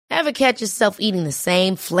Ever catch yourself eating the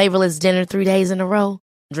same flavorless dinner 3 days in a row?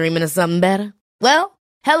 Dreaming of something better? Well,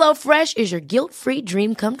 HelloFresh is your guilt-free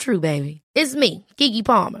dream come true, baby. It's me, Keke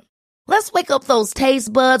Palmer. Let's wake up those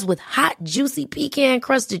taste buds with hot, juicy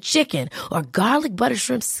pecan-crusted chicken or garlic butter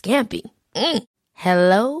shrimp scampi.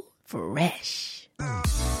 Hello Fresh.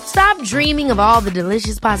 Stop dreaming of all the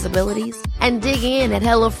delicious possibilities and dig in at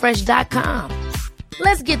HelloFresh.com.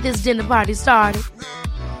 Let's get this dinner party started.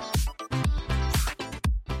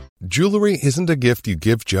 Jewelry isn't a gift you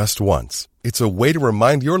give just once. It's a way to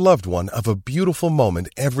remind your loved one of a beautiful moment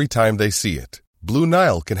every time they see it. Blue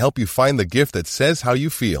Nile can help you find the gift that says how you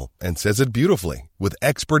feel and says it beautifully, with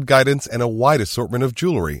expert guidance and a wide assortment of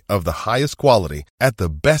jewelry of the highest quality at the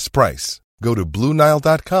best price. Go to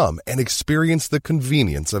BlueNile.com and experience the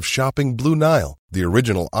convenience of shopping Blue Nile, the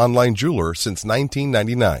original online jeweler since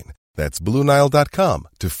 1999. That's BlueNile.com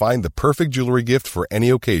to find the perfect jewelry gift for any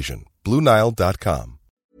occasion. BlueNile.com.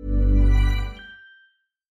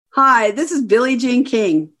 Hi, this is Billie Jean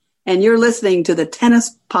King, and you're listening to the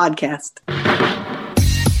Tennis Podcast.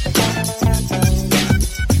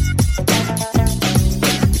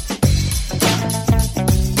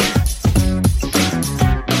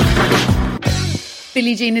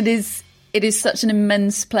 Billie Jean, it is such an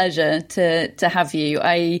immense pleasure to have you.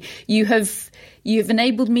 You have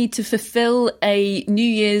enabled me to fulfill a New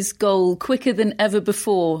Year's goal quicker than ever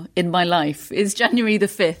before in my life. It's January the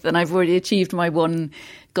 5th, and I've already achieved my one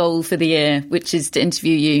goal for the year, which is to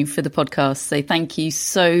interview you for the podcast. So thank you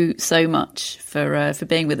so much for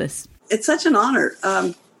being with us. It's such an honor.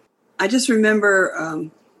 I just remember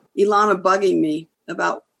Ilana bugging me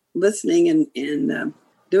about listening and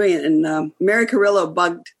doing it, and Mary Carrillo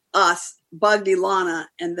bugged Ilana,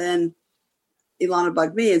 and then Ilana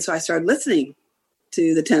bugged me, and so I started listening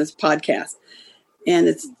to the Tennis Podcast. And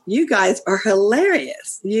you guys are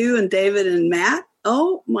hilarious. You and David and Matt.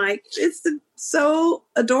 Oh my, it's so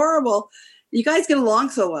adorable. You guys get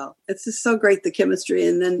along so well. It's just so great, the chemistry.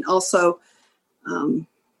 And then also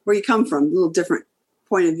where you come from, a little different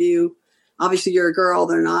point of view. Obviously you're a girl,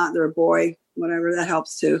 they're not, they're a boy, whatever. That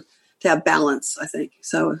helps to have balance, I think.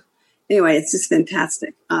 So anyway, it's just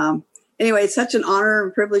fantastic. Anyway, it's such an honor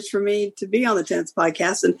and privilege for me to be on the Tennis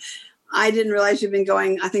Podcast. And I didn't realize you've been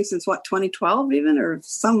going, I think since 2012 even, or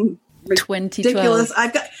some 2012. Ridiculous.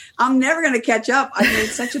 I'm never going to catch up. I've made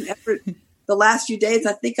such an effort the last few days.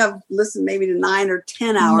 I think I've listened maybe to 9 or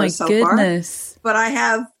 10 hours so far. But I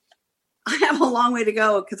have a long way to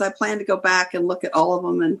go because I plan to go back and look at all of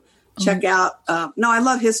them and check out. I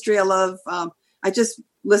love history. I just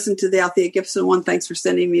listened to the Althea Gibson one. Thanks for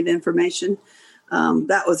sending me the information.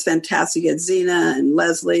 That was fantastic. You had Zena and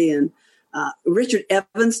Leslie, and Richard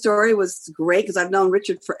Evans' story was great because I've known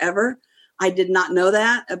Richard forever. I did not know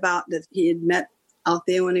that he had met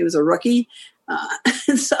Althea when he was a rookie.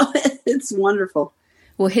 So it's wonderful.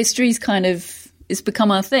 Well, history's it's become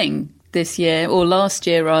our thing this year, or last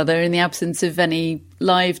year rather, in the absence of any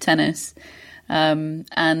live tennis.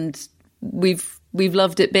 And we've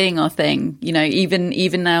loved it being our thing. You know,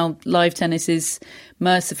 even now live tennis is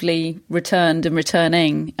mercifully returned and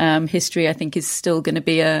returning. History, I think, is still going to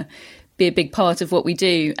be a big part of what we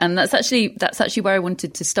do. And that's actually where I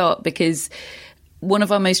wanted to start, because one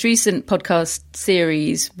of our most recent podcast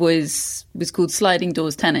series was called Sliding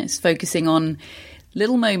Doors Tennis, focusing on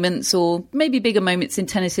little moments or maybe bigger moments in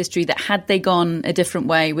tennis history that, had they gone a different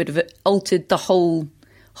way, would have altered the whole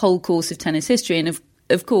course of tennis history. And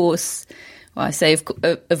of course, well, I say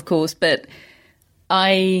of course, but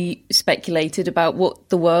I speculated about what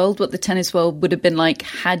the tennis world would have been like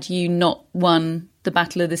had you not won the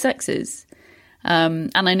Battle of the Sexes.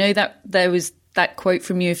 And I know that there was that quote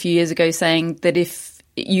from you a few years ago saying that if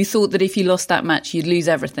you thought that if you lost that match, you'd lose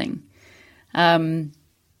everything.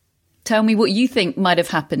 Tell me what you think might have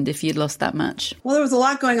happened if you'd lost that match. Well, there was a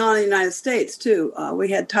lot going on in the United States, too.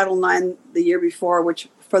 We had Title IX the year before, which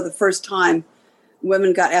for the first time,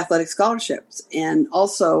 women got athletic scholarships. And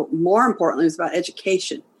also, more importantly, it was about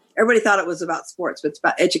education. Everybody thought it was about sports, but it's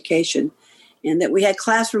about education. And that we had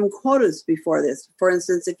classroom quotas before this. For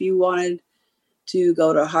instance, if you wanted to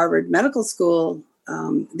go to Harvard Medical School,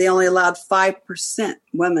 they only allowed 5%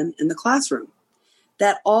 women in the classroom.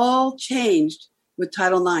 That all changed with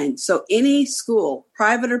Title IX. So any school,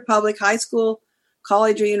 private or public, high school,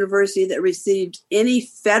 college or university that received any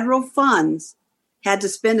federal funds had to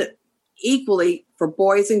spend it equally for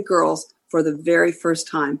boys and girls for the very first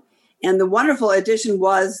time. And the wonderful addition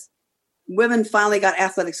was women finally got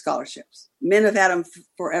athletic scholarships. Men have had them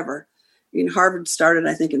forever. Harvard started,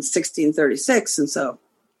 I think, in 1636. And so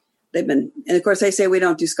they've been, and of course they say we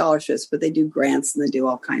don't do scholarships, but they do grants and they do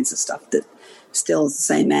all kinds of stuff that still is the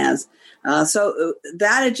same as. So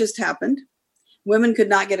that had just happened. Women could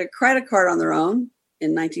not get a credit card on their own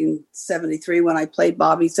in 1973 when I played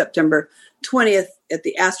Bobby September 20th at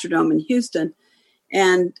the Astrodome in Houston.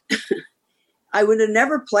 And I would have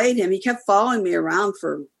never played him. He kept following me around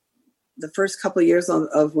for the first couple of years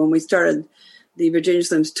of when we started the Virginia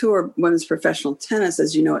Slims Tour, women's professional tennis,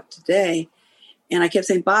 as you know it today. And I kept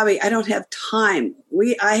saying, Bobby, I don't have time.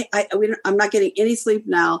 I'm not getting any sleep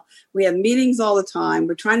now. We have meetings all the time.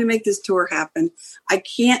 We're trying to make this tour happen. I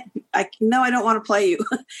don't want to play you.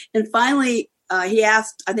 And finally, he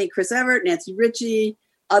asked, I think, Chris Evert, Nancy Ritchie,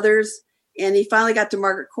 others. And he finally got to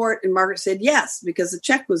Margaret Court, and Margaret said yes, because the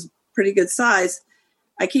check was pretty good size.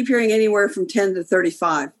 I keep hearing anywhere from 10 to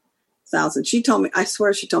 35,000. She told me, I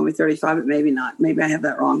swear she told me 35, but maybe not. Maybe I have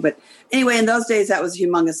that wrong. But anyway, in those days, that was a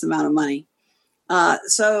humongous amount of money.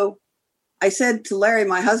 So I said to Larry,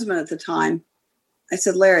 my husband at the time, I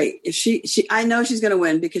said, Larry, if she I know she's going to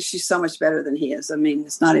win because she's so much better than he is. I mean,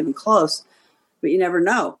 it's not even close, but you never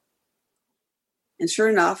know. And sure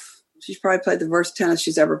enough, she's probably played the worst tennis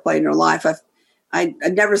she's ever played in her life. I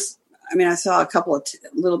saw a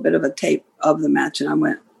little bit of a tape of the match, and I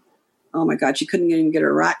went, oh my God, she couldn't even get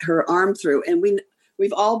her arm through. And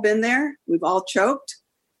we've all been there. We've all choked,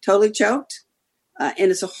 totally choked.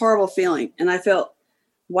 And it's a horrible feeling. And I felt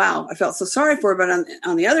so sorry for her. But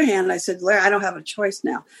on the other hand, I said, Larry, I don't have a choice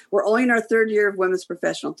now. We're only in our third year of women's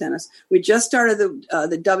professional tennis. We just started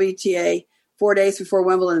the WTA 4 days before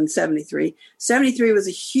Wimbledon in 73. 73 was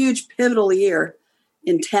a huge pivotal year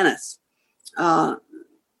in tennis.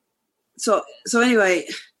 So anyway,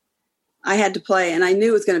 I had to play, and I knew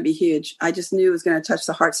it was going to be huge. I just knew it was going to touch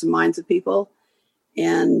the hearts and minds of people.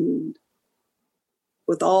 And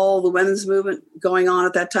with all the women's movement going on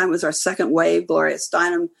at that time, it was our second wave. Gloria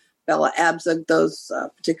Steinem, Bella Abzug, those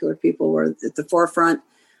particular people were at the forefront.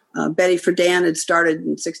 Betty Friedan had started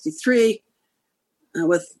in 63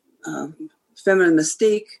 with Feminine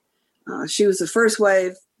Mystique. She was the first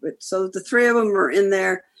wave. But so the three of them were in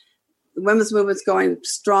there. The women's movement's going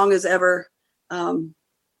strong as ever.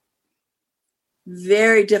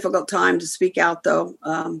 Very difficult time to speak out, though.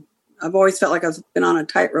 I've always felt like I've been on a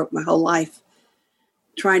tightrope my whole life,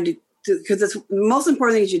 trying to because the most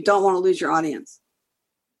important thing is you don't want to lose your audience.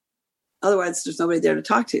 Otherwise, there's nobody there to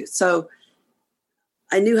talk to. So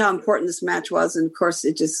I knew how important this match was, and of course,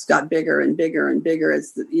 it just got bigger and bigger and bigger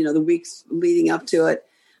as the weeks leading up to it.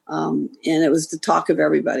 And it was the talk of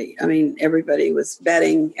everybody. I mean, everybody was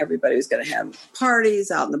betting. Everybody was going to have parties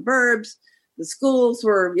out in the burbs. The schools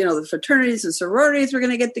were, the fraternities and sororities were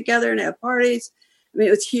going to get together and have parties. I mean,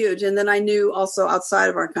 it was huge. And then I knew also outside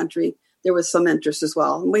of our country, there was some interest as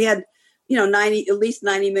well. And we had, at least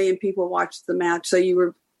 90 million people watched the match. So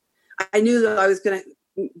I knew that I was going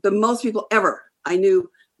to, the most people ever I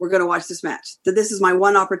knew were going to watch this match. That this is my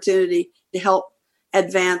one opportunity to help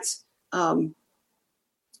advance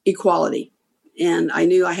equality. And I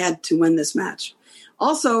knew I had to win this match.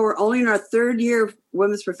 Also, we're only in our third year of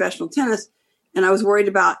women's professional tennis. And I was worried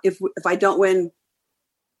about if I don't win,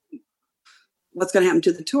 what's going to happen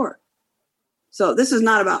to the tour. So this is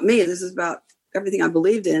not about me. This is about everything I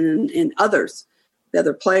believed in and others, the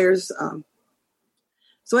other players.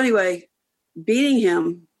 So anyway, beating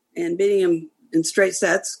him in straight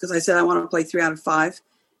sets, because I said I want to play 3 out of 5,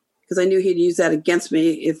 because I knew he'd use that against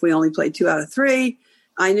me if we only played 2 out of 3.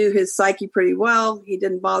 I knew his psyche pretty well. He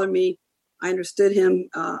didn't bother me. I understood him.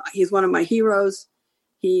 He's one of my heroes.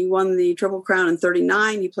 He won the Triple Crown in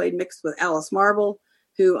 39. He played mixed with Alice Marble,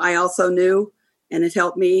 who I also knew, and it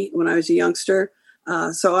helped me when I was a youngster.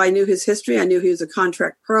 So I knew his history. I knew he was a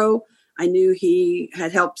contract pro. I knew he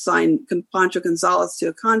had helped sign Pancho Gonzalez to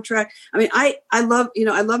a contract. I mean, I love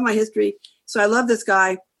my history. So I love this guy,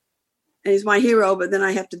 and he's my hero, but then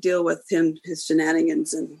I have to deal with his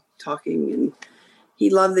shenanigans and talking. And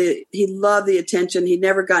he loved the attention. He'd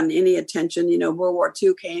never gotten any attention. World War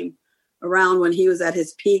II came around when he was at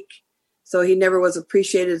his peak. So he never was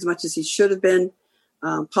appreciated as much as he should have been.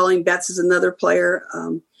 Pauline Betts is another player.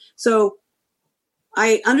 So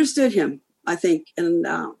I understood him, I think. And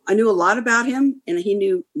I knew a lot about him, and he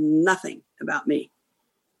knew nothing about me,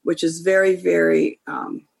 which is very, very,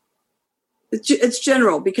 it's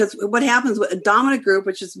general, because what happens with a dominant group,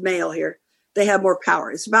 which is male here, they have more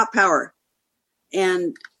power. It's about power.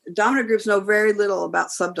 And dominant groups know very little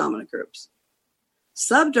about subdominant groups.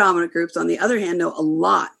 Subdominant groups, on the other hand, know a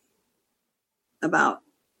lot about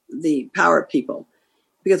the power people,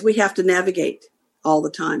 because we have to navigate all the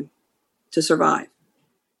time to survive.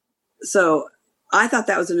 So I thought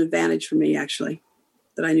that was an advantage for me, actually,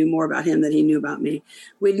 that I knew more about him than he knew about me.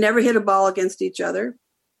 We'd never hit a ball against each other.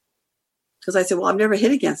 because I said, well, I've never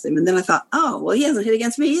hit against him. And then I thought, oh, well, he hasn't hit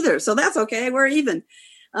against me either. So that's okay. We're even.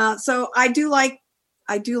 So I do like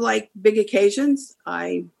big occasions.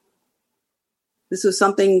 This was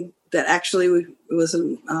something that actually was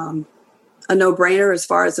a no-brainer as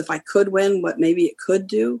far as if I could win, what maybe it could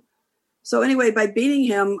do. So anyway, by beating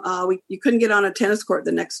him, you couldn't get on a tennis court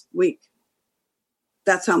the next week.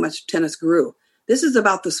 That's how much tennis grew. This is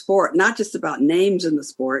about the sport, not just about names in the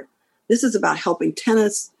sport. This is about helping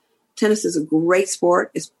tennis. Tennis is a great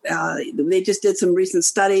sport. They just did some recent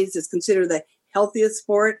studies. It's considered the healthiest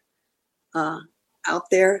sport out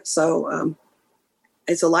there. So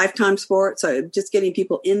it's a lifetime sport. So just getting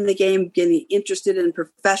people in the game, getting interested in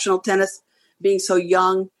professional tennis, being so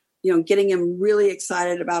young, getting them really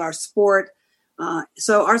excited about our sport.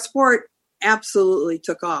 So our sport absolutely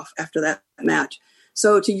took off after that match.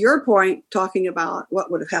 So to your point, talking about what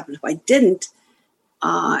would have happened if I didn't,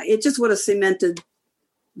 it just would have cemented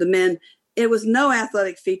the men. It was no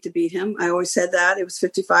athletic feat to beat him. I always said that. It was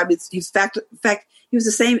 55. In fact, he was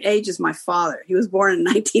the same age as my father. He was born in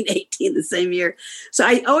 1918, the same year. So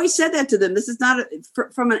I always said that to them. This is not,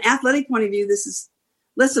 from an athletic point of view,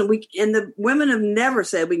 listen, and the women have never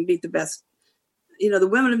said we can beat the best. The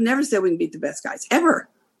women have never said we can beat the best guys, ever.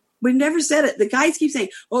 We've never said it. The guys keep saying,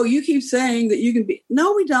 oh, you keep saying that you can beat.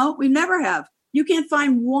 No, we don't. We never have. You can't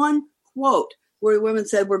find one quote where the women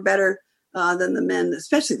said we're better than the men,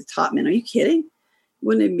 especially the top men. Are you kidding?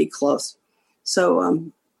 Wouldn't even be close.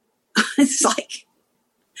 So it's like,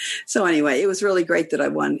 so anyway, it was really great that I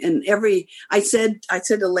won. And I said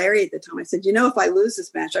to Larry at the time, I said, if I lose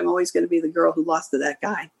this match, I'm always going to be the girl who lost to that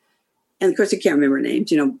guy. And of course, you can't remember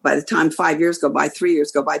names. By the time 5 years go by, 3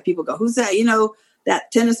 years go by, people go, who's that?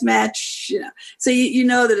 That tennis match. So you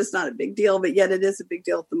know that it's not a big deal, but yet it is a big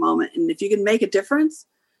deal at the moment. And if you can make a difference,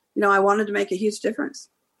 I wanted to make a huge difference.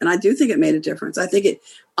 And I do think it made a difference. I think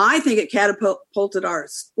it catapulted our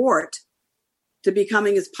sport to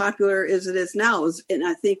becoming as popular as it is now. And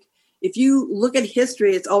I think if you look at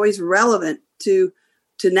history, it's always relevant to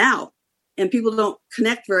now. And people don't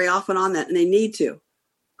connect very often on that, and they need to.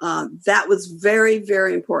 That was very,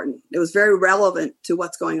 very important. It was very relevant to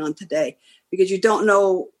what's going on today, because you don't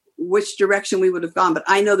know which direction we would have gone. But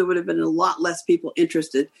I know there would have been a lot less people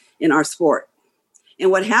interested in our sport. And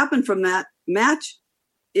what happened from that match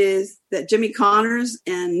is that Jimmy Connors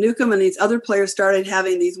and Newcomb and these other players started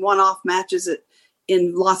having these one-off matches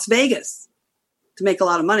in Las Vegas to make a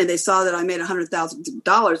lot of money. They saw that I made $100,000 and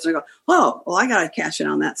they go, oh, well, I got to cash in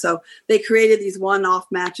on that. So they created these one-off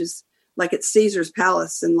matches like at Caesar's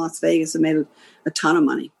Palace in Las Vegas and made a ton of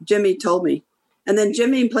money. Jimmy told me. And then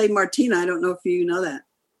Jimmy played Martina. I don't know if you know that.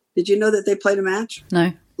 Did you know that they played a match?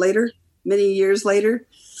 No. Later, many years later,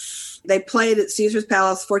 they played at Caesar's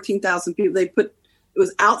Palace, 14,000 people. It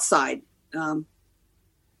was outside. And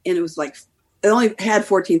it was like, it only had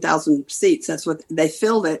 14,000 seats. That's what they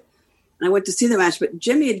filled it. And I went to see the match, but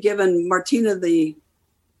Jimmy had given Martina the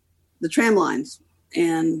tram lines.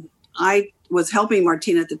 And I was helping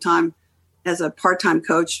Martina at the time as a part-time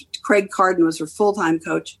coach. Craig Carden was her full-time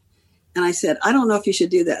coach. And I said, I don't know if you should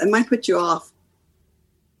do that. It might put you off.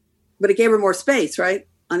 But it gave her more space, right,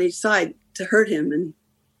 on each side to hurt him. And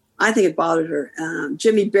I think it bothered her.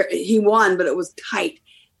 Jimmy, he won, but it was tight.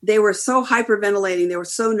 They were so hyperventilating. They were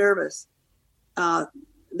so nervous.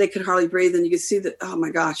 They could hardly breathe. And you could see oh, my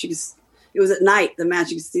gosh. It was at night, the match.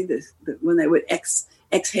 You could see when they would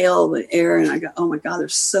exhale the air. And I go, oh, my God, they're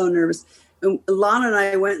so nervous. And Lana and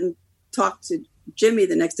I went and talked to Jimmy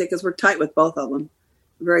the next day because we're tight with both of them.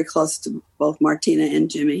 Very close to both Martina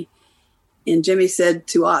and Jimmy. And Jimmy said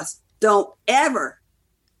to us, don't ever,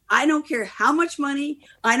 I don't care how much money,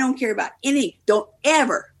 I don't care about don't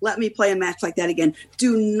ever let me play a match like that again.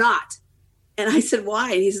 Do not. And I said,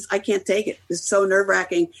 why? And he says, I can't take it. It's so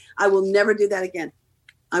nerve-wracking. I will never do that again.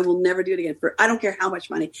 I will never do it again. I don't care how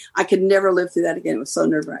much money. I could never live through that again. It was so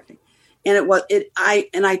nerve-wracking. And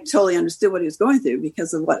I totally understood what he was going through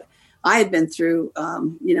because of what I had been through,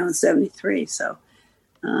 in 73. So,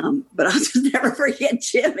 but I'll just never forget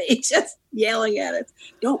Jimmy just yelling at us.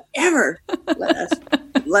 Don't ever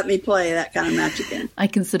let me play that kind of match again. I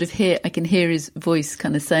can hear his voice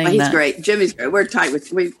kind of saying he's that. Great. Jimmy's great. We're tight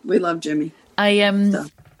we love Jimmy. I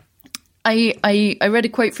read a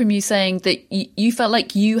quote from you saying that you felt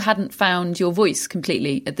like you hadn't found your voice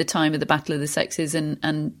completely at the time of the Battle of the Sexes,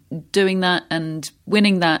 and doing that and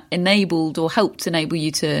winning that enabled or helped enable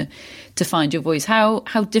you to find your voice. How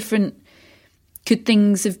different could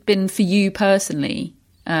things have been for you personally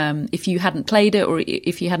if you hadn't played it or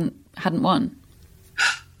if you hadn't won?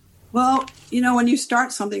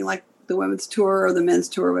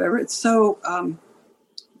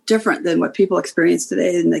 different than what people experience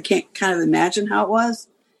today, and they can't kind of imagine how it was.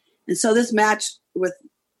 And so this match with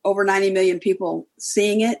over 90 million people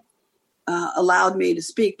seeing it allowed me to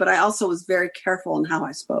speak, but I also was very careful in how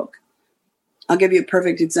I spoke. I'll give you a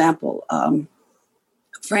perfect example.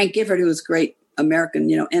 Frank Gifford, who was a great American,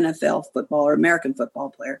 NFL football or American football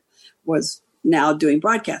player, was now doing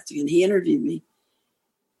broadcasting, and he interviewed me.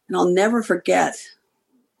 And I'll never forget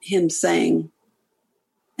him saying,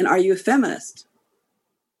 "And are you a feminist?"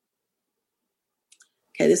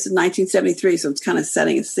 Okay, this is 1973, so it's kind of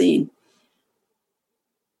setting a scene.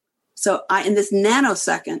 So in this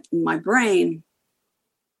nanosecond in my brain,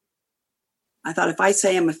 I thought, if I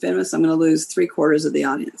say I'm a feminist, I'm going to lose 3/4 of the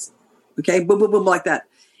audience. Okay, boom, boom, boom, like that.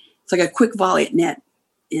 It's like a quick volley at net.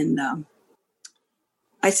 And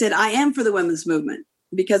I said, I am for the women's movement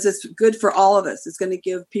because it's good for all of us. It's going to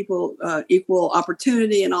give people equal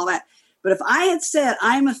opportunity and all that. But if I had said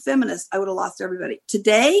I'm a feminist, I would have lost everybody.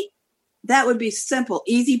 Today, that would be simple,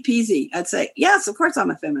 easy peasy. I'd say, yes, of course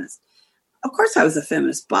I'm a feminist. Of course I was a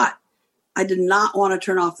feminist, but I did not want to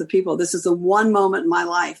turn off the people. This is the one moment in my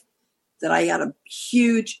life that I got a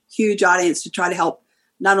huge, huge audience to try to help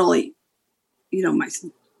not only,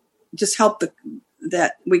 just help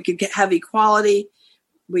that we could have equality.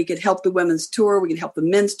 We could help the women's tour. We could help the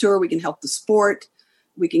men's tour. We can help the sport.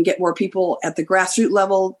 We can get more people at the grassroots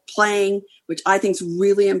level playing, which I think is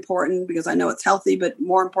really important because I know it's healthy, but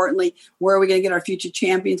more importantly, where are we going to get our future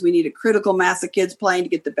champions? We need a critical mass of kids playing to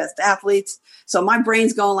get the best athletes. So my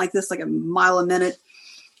brain's going like this, like a mile a minute.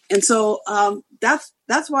 And so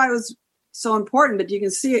that's why it was so important. But you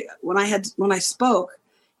can see it when I spoke.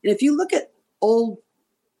 And if you look at old,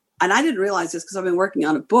 and I didn't realize this because I've been working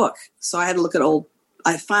on a book. So I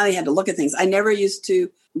finally had to look at things. I never used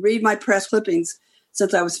to read my press clippings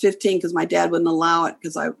since I was 15 because my dad wouldn't allow it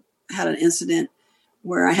because I had an incident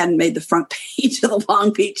where I hadn't made the front page of the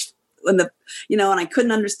Long Beach and I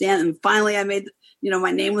couldn't understand. And finally I made,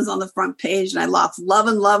 my name was on the front page and I lost Love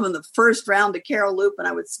and Love in the first round to Carol Loop. And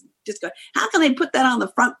I would just go, how can I put that on the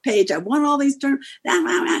front page? I won all these terms.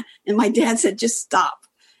 And my dad said, just stop.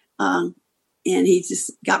 And he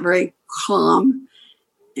just got very calm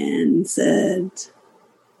and said,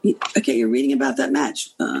 okay, you're reading about that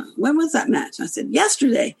match. When was that match? I said,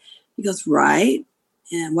 yesterday. He goes, right.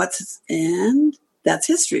 And that's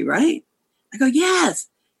history, right? I go, yes.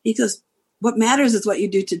 He goes, what matters is what you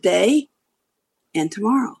do today and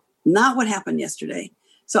tomorrow, not what happened yesterday.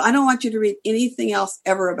 So I don't want you to read anything else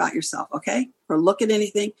ever about yourself, okay? Or look at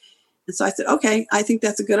anything. And so I said, okay, I think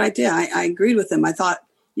that's a good idea. I agreed with him. I thought,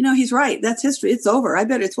 he's right. That's history. It's over. I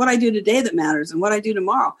bet it's what I do today that matters and what I do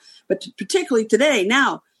tomorrow. But particularly today,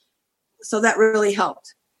 now. So that really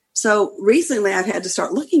helped. So recently I've had to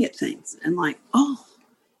start looking at things and like,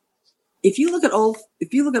 if you look at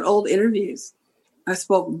old interviews, I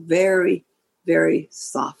spoke very, very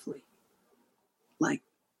softly, like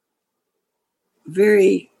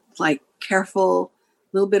very like careful,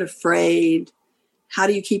 a little bit afraid. How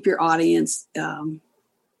do you keep your audience?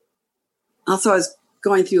 Also, I was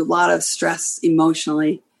going through a lot of stress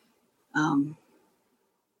emotionally. I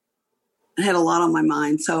had a lot on my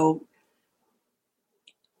mind. So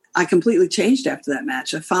I completely changed after that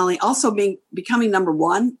match. I finally also becoming number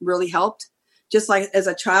one really helped. Just like as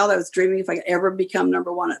a child, I was dreaming if I could ever become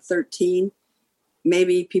number one at 13,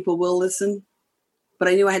 maybe people will listen. But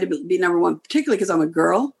I knew I had to be number one, particularly because I'm a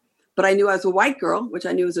girl. But I knew I was a white girl, which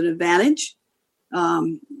I knew was an advantage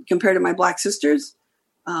compared to my black sisters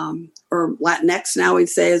or Latinx now we'd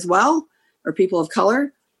say as well, or people of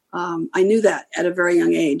color. I knew that at a very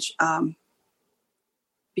young age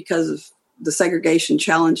because of the segregation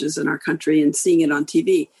challenges in our country and seeing it on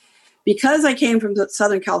TV. Because I came from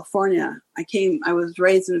Southern California, I was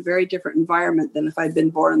raised in a very different environment than if I'd been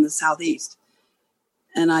born in the Southeast.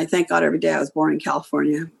 And I thank God every day I was born in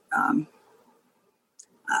California. I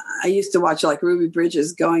used to watch like Ruby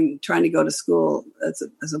Bridges trying to go to school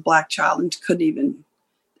as a black child and couldn't even,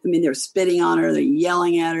 they were spitting on her, they're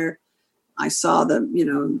yelling at her. I saw the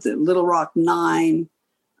Little Rock Nine,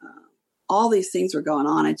 all these things were going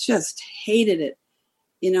on. I just hated it,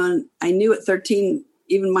 and I knew at 13,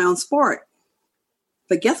 even my own sport.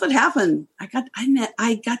 But guess what happened? I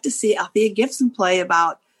got to see Althea Gibson play it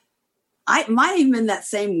might have even been that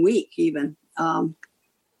same week even,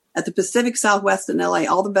 at the Pacific Southwest in LA.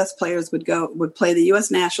 All the best players would play the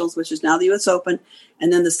U.S. Nationals, which is now the U.S. Open.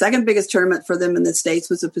 And then the second biggest tournament for them in the States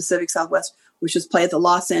was the Pacific Southwest, which was played at the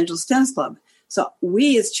Los Angeles Tennis Club. So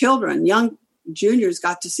we as children, young juniors,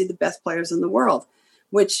 got to see the best players in the world,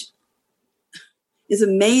 which is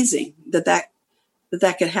amazing that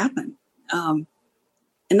could happen. And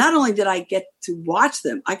not only did I get to watch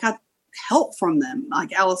them, I got help from them.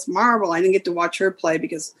 Like Alice Marble, I didn't get to watch her play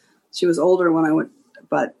because she was older when I went,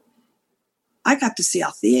 but I got to see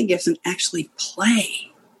Althea Gibson actually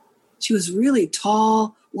play. She was really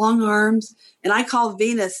tall, long arms. And I called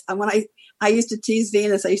Venus, and when I used to tease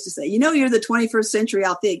Venus, I used to say, you're the 21st century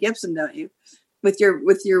Althea Gibson, don't you? With your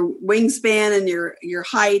wingspan and your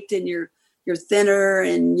height, and you're thinner,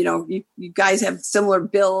 and you guys have similar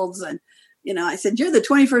builds, and I said, you're the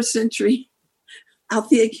 21st century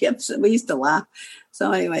Althea Gibson. We used to laugh.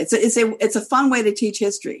 So anyway, it's a fun way to teach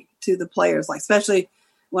history to the players, like especially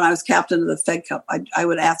when I was captain of the Fed Cup. I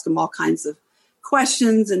would ask them all kinds of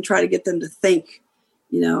questions and try to get them to think.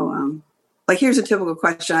 Like here's a typical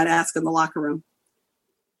question I'd ask in the locker room.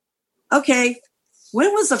 Okay,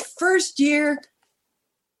 when was the first year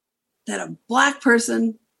that a black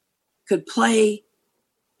person could play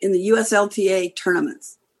in the USLTA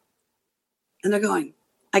tournaments? And they're going,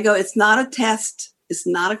 I go, it's not a test. It's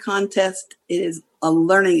not a contest. It is a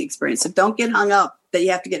learning experience. So don't get hung up that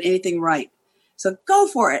you have to get anything right. So go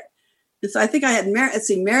for it. And so I think I had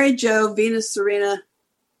Mary Jo, Venus, Serena,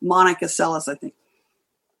 Monica Seles, I think.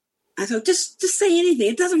 I thought, just say anything.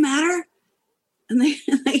 It doesn't matter. And they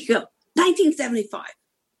go, 1975. I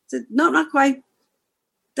said, no, not quite.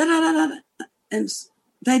 Da-da-da-da. And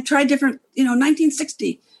they tried different,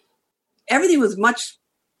 1960. Everything was much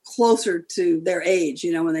closer to their age,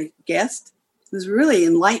 when they guessed. It was really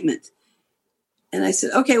enlightenment. And I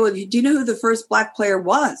said, okay, well, do you know who the first black player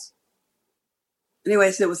was? Anyway,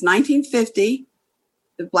 I said it was 1950.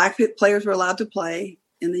 The black players were allowed to play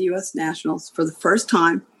in the U.S. Nationals for the first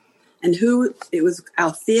time. And it was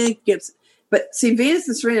Althea Gibson. But see, Venus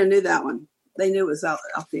and Serena knew that one. They knew it was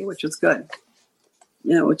Althea, which was good.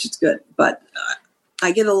 Which is good. But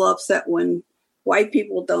I get a little upset when white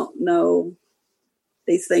people don't know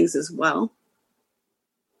these things as well.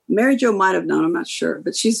 Mary Jo might have known, I'm not sure.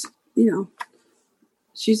 But she's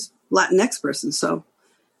she's a Latinx person, so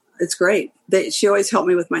it's great. She always helped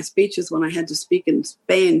me with my speeches when I had to speak in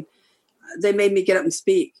Spain. They made me get up and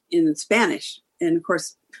speak in Spanish. And of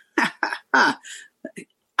course, I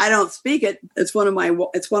don't speak it. It's one of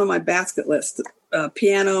my basket lists,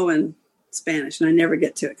 piano and Spanish, and I never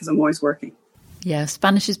get to it because I'm always working. Yeah,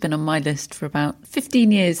 Spanish has been on my list for about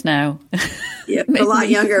 15 years now. Yeah, a lot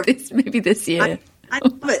younger. Maybe this year. I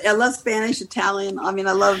love it. I love Spanish, Italian. I mean,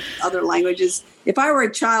 I love other languages. If I were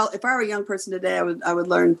a young person today, I would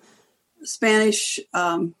learn Spanish,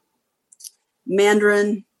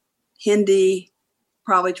 Mandarin, Hindi,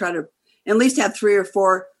 probably try to at least have 3 or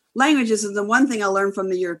 4 languages. And the one thing I learned from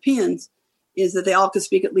the Europeans is that they all could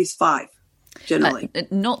speak at least 5, generally.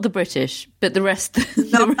 Not the British, but the rest.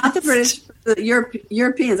 No, not the British, the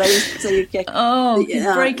Europeans. I didn't say UK. Oh,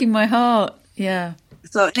 you're breaking my heart. Yeah.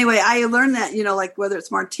 So anyway, I learned that, like whether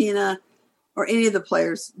it's Martina or any of the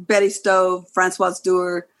players, Betty Stowe, Francoise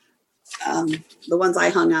Dewar, the ones I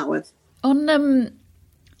hung out with. On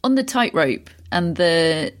the tightrope and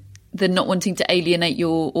the not wanting to alienate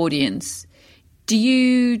your audience, do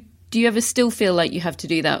you ever still feel like you have to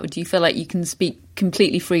do that, or do you feel like you can speak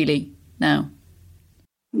completely freely now?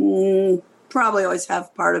 Probably always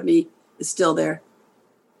have part of me is still there,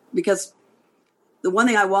 because the one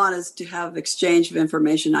thing I want is to have exchange of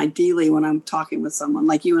information, ideally when I'm talking with someone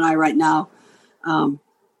like you and I right now. I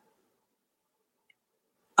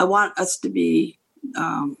want us to be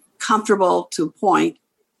comfortable to a point,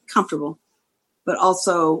 but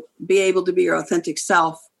also be able to be your authentic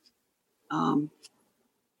self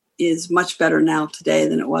is much better now today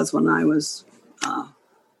than it was when I was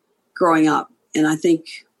growing up. And I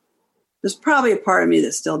think there's probably a part of me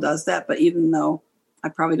that still does that, but even though I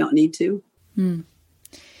probably don't need to.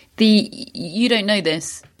 You don't know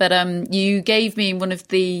this, but you gave me one of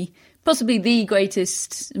possibly the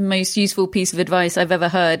greatest, most useful piece of advice I've ever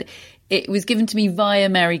heard. It was given to me via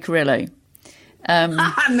Mary Carrillo. Great.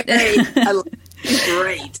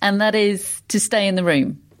 And that is to stay in the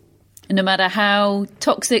room. No matter how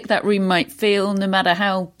toxic that room might feel, no matter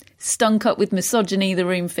how stunk up with misogyny the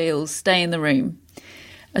room feels, stay in the room.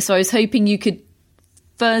 So I was hoping you could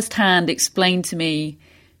firsthand explain to me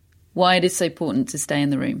why it is so important to stay in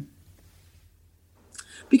the room.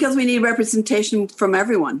 Because we need representation from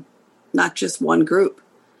everyone, not just one group.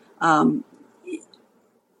 A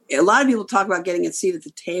lot of people talk about getting a seat at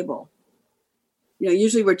the table.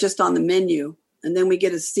 Usually we're just on the menu, and then we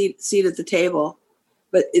get a seat at the table.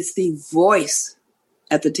 But it's the voice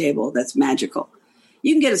at the table that's magical.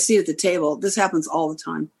 You can get a seat at the table. This happens all the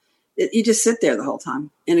time. You just sit there the whole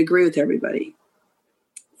time and agree with everybody.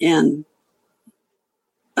 And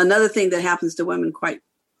another thing that happens to women quite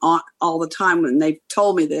all the time when they've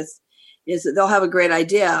told me this is that they'll have a great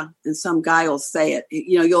idea and some guy will say it.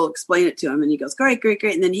 You know, you'll explain it to him and he goes, great, great,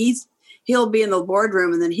 great. And then he'll be in the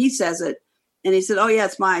boardroom and then he says it. And he said, oh yeah,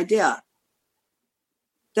 it's my idea.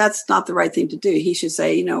 That's not the right thing to do. He should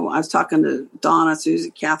say, you know, I was talking to Donna,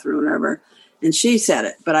 Susie, Catherine, whatever, and she said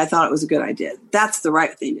it, but I thought it was a good idea. That's the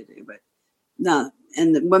right thing to do. But no,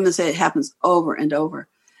 and the women say it happens over and over.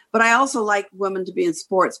 But I also like women to be in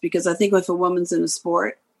sports because I think if a woman's in a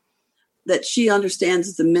sport, that she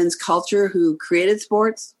understands the men's culture who created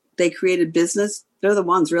sports. They created business. They're the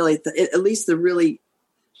ones really, at least the really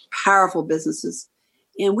powerful businesses.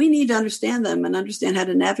 And we need to understand them and understand how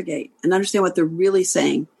to navigate and understand what they're really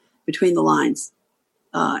saying between the lines.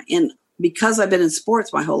 And because I've been in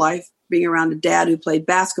sports my whole life, being around a dad who played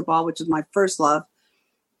basketball, which was my first love,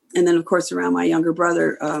 and then, of course, around my younger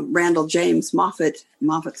brother, Randall James Moffitt.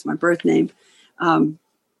 Moffitt's my birth name,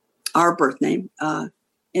 our birth name.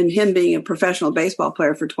 And him being a professional baseball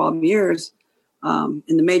player for 12 years in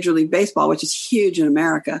the Major League Baseball, which is huge in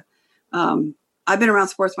America. I've been around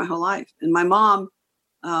sports my whole life. And my mom,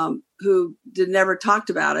 who never talked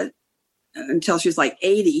about it until she was like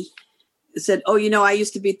 80, said, oh, you know, I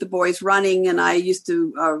used to beat the boys running and I used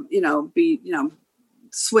to,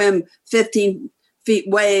 swim 15 feet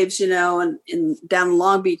waves, you know, and down in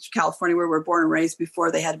Long Beach, California, where we're born and raised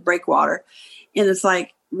before they had breakwater. And it's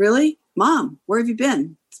like, really? Mom, where have you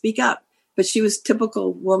been? Speak up. But she was a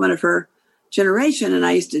typical woman of her generation. And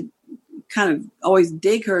I used to kind of always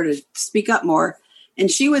dig her to speak up more.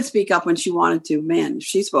 And she would speak up when she wanted to. Man, if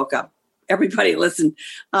she spoke up, everybody listened.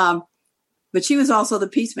 But she was also the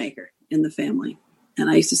peacemaker in the family.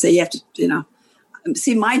 And I used to say, you have to, you know,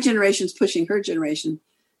 see, my generation's pushing her generation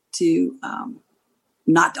to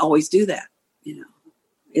not always do that. You know,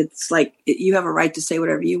 it's like you have a right to say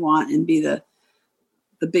whatever you want and be the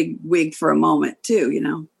big wig for a moment too, you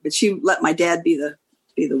know, but she let my dad be the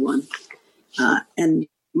one. And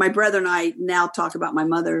my brother and I now talk about my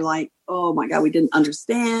mother like, oh my God, we didn't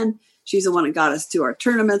understand. She's the one that got us to our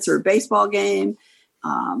tournaments or a baseball game.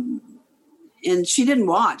 And she didn't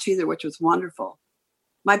watch either, which was wonderful.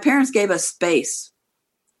 My parents gave us space.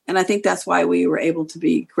 And I think that's why we were able to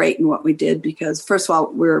be great in what we did, because first of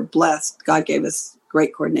all, we were blessed. God gave us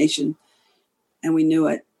great coordination and we knew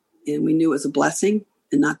it. And we knew it was a blessing.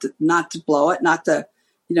 And not to blow it, not to,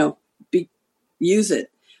 you know, use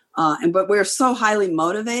it. But we're so highly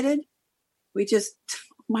motivated. We just,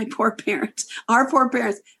 our poor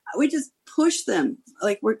parents, we just push them.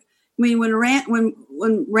 Like when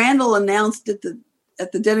Randall announced at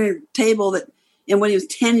the dinner table that, and when he was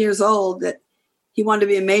 10 years old, that he wanted to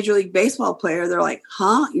be a Major League Baseball player, they're like,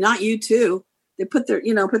 huh? Not you too. They put their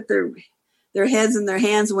heads in their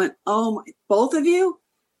hands and went, oh my, both of you?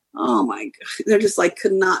 Oh my God. They're just like,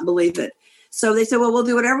 could not believe it. So they said, well, we'll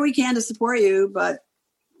do whatever we can to support you, but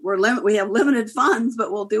we have limited funds,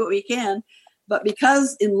 but we'll do what we can. But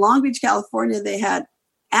because in Long Beach, California, they had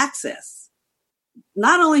access,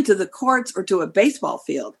 not only to the courts or to a baseball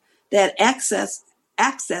field, they had access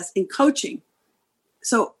in coaching.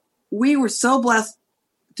 So we were so blessed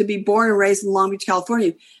to be born and raised in Long Beach,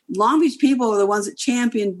 California. Long Beach people are the ones that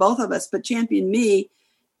championed both of us, but championed me.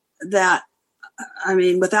 That, I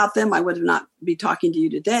mean, without them, I would not be talking to you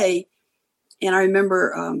today. And I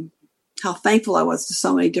remember how thankful I was to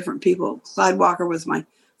so many different people. Clyde Walker was my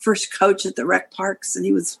first coach at the rec parks, and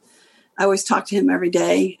I always talked to him every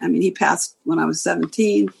day. I mean, he passed when I was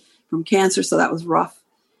 17 from cancer, so that was rough.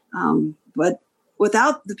 But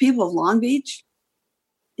without the people of Long Beach,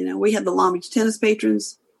 you know, we had the Long Beach tennis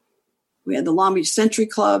patrons. We had the Long Beach Century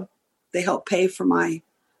Club. They helped pay for my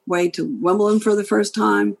way to Wimbledon for the first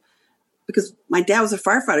time, because my dad was a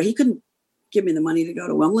firefighter. He couldn't give me the money to go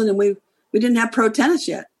to Wimbledon, and we didn't have pro tennis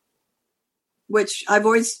yet, which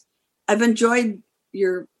I've enjoyed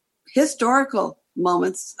your historical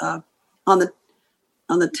moments on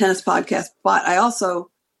the tennis podcast. But I also,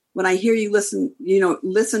 when I hear you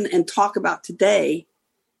listen and talk about today,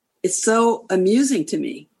 it's so amusing to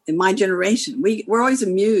me. In my generation, we're always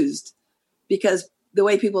amused because the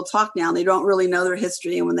way people talk now, they don't really know their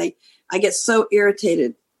history. And I get so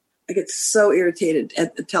irritated.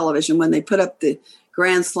 at the television when they put up the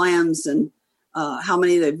Grand Slams and how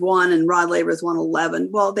many they've won, and Rod Laver has won 11.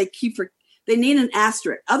 Well, they need an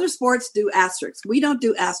asterisk. Other sports do asterisks. We don't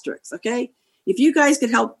do asterisks. Okay. If you guys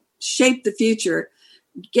could help shape the future,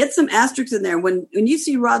 get some asterisks in there. When you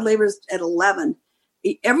see Rod Laver's at 11,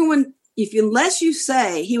 everyone, unless you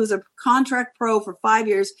say he was a contract pro for 5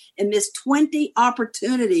 years and missed 20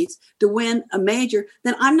 opportunities to win a major,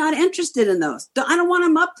 then I'm not interested in those. I don't want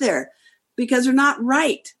them up there because they're not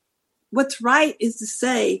right. What's right is to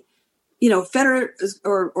say, Federer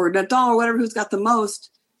or Nadal or whatever, who's got the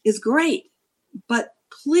most, is great, but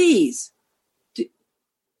please, they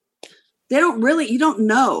don't really, you don't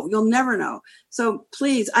know. You'll never know. So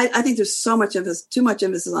please, I think there's so much emphasis, too much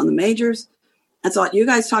emphasis on the majors. That's all you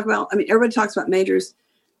guys talk about. I mean, everybody talks about majors,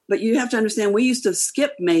 but you have to understand we used to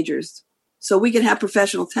skip majors so we could have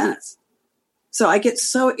professional tennis. So I get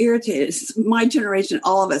so irritated. It's my generation,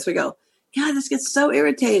 all of us, we go, God, this gets so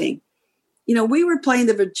irritating. You know, we were playing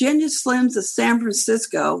the Virginia Slims of San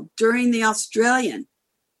Francisco during the Australian.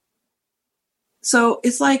 So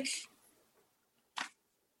it's like,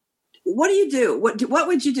 what do you do? What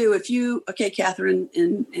would you do if you, okay, Catherine,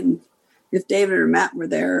 and if David or Matt were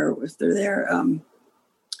there, or if they're there,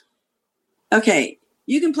 okay,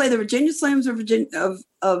 you can play the Virginia Slims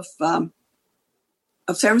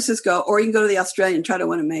of San Francisco, or you can go to the Australian and try to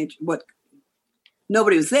win a major.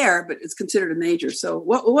 Nobody was there, but it's considered a major. So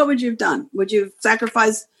what would you have done? Would you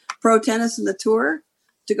sacrifice pro tennis and the tour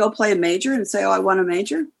to go play a major and say, "Oh, I won a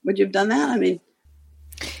major"? Would you have done that? I mean,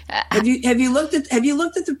 have you looked at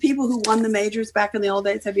the people who won the majors back in the old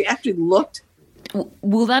days? Have you actually looked?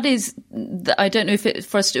 Well, that is, I don't know if it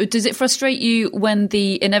does it frustrate you when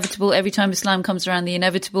the inevitable, every time a slam comes around, the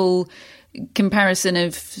inevitable comparison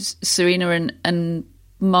of Serena and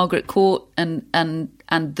Margaret Court and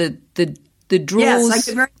the draws?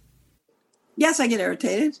 Yes, I get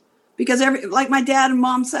irritated because like my dad and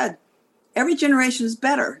mom said, every generation is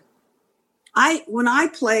better. When I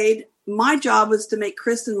played, my job was to make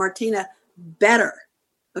Chris and Martina better,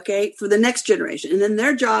 okay, for the next generation. And then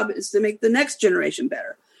their job is to make the next generation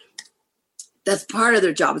better. That's part of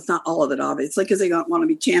their job. It's not all of it, obviously, because they don't want to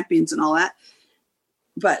be champions and all that.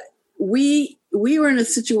 But we were in a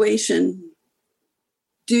situation,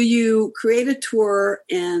 do you create a tour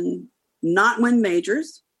and not win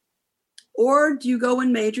majors? Or do you go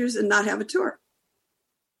win majors and not have a tour?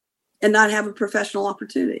 And not have a professional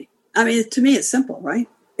opportunity? I mean, to me, it's simple, right?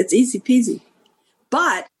 It's easy peasy.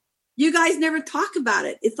 But you guys never talk about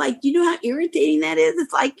it. It's like, you know how irritating that is?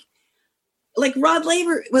 It's like Rod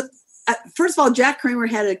Laver. First of all, Jack Kramer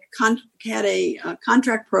had a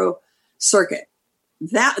contract pro circuit.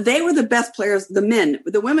 That they were the best players, the men.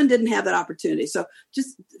 The women didn't have that opportunity. So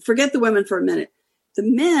just forget the women for a minute. The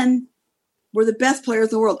men were the best players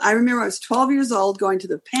in the world. I remember I was 12 years old going to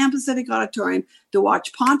the Pan Pacific Auditorium to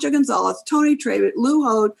watch Pancho Gonzalez, Tony Trevitt, Lou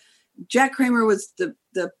Hode. Jack Kramer was the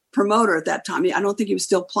promoter at that time. I don't think he was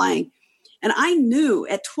still playing. And I knew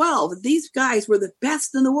at 12, these guys were the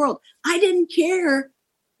best in the world. I didn't care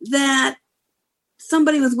that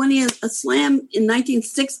somebody was winning a slam in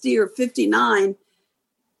 1960 or 59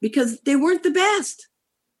 because they weren't the best.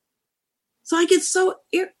 So I get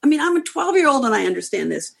I'm a 12-year-old and I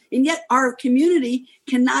understand this. And yet our community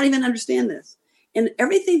cannot even understand this. And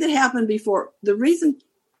everything that happened before, the reason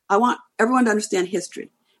I want everyone to understand history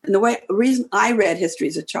and the reason I read history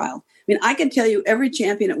as a child. I mean, I could tell you every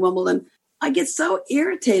champion at Wimbledon. I get so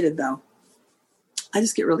irritated, though. I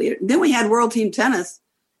just get really irritated. Then we had World Team Tennis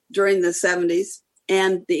during the 70s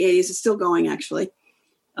and the 80s. It's still going, actually.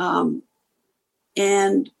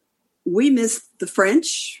 And we missed the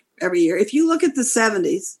French every year. If you look at the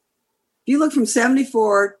 70s, if you look from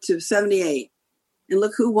 74 to 78 and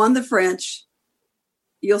look who won the French,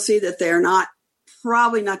 you'll see that they're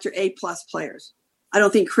probably not your A-plus players. I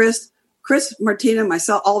don't think Chris, Martina,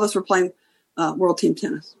 myself, all of us were playing World Team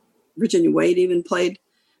Tennis. Virginia Wade even played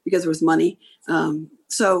because there was money.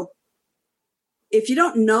 So if you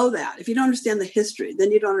don't know that, if you don't understand the history,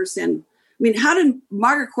 then you don't understand. I mean, how did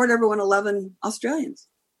Margaret Court ever win 11 Australians?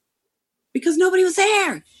 Because nobody was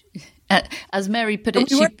there. As Mary put it,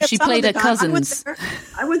 she played her cousins.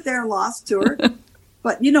 I went there and lost to her.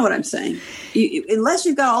 But you know what I'm saying. Unless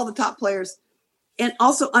you've got all the top players and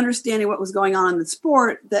also understanding what was going on in the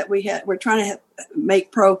sport that we're trying to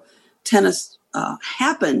make pro tennis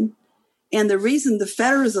happen. And the reason the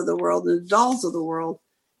Federers of the world and the Nadals of the world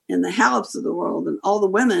and the Haleps of the world and all the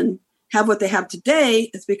women have what they have today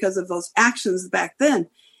is because of those actions back then.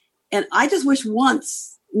 And I just wish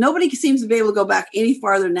nobody seems to be able to go back any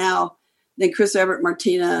farther now than Chris Evert,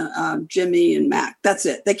 Martina, Jimmy, and Mac. That's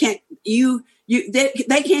it. They can't.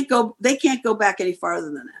 They can't go. They can't go back any farther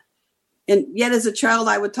than that. And yet, as a child,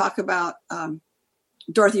 I would talk about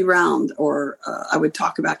Dorothy Round, or I would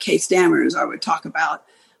talk about Kay Stammers, or I would talk about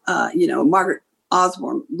Margaret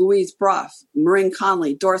Osborne, Louise Brough, Maureen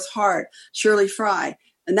Conley, Doris Hart, Shirley Fry,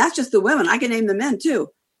 and that's just the women. I can name the men too.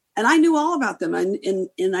 And I knew all about them, and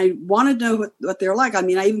I wanted to know what they were like. I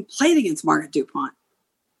mean, I even played against Margaret Dupont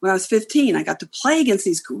when I was 15. I got to play against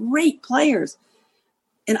these great players.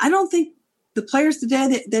 And I don't think the players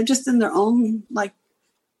today, they're just in their own,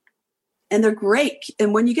 and they're great.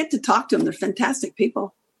 And when you get to talk to them, they're fantastic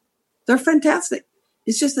people. They're fantastic.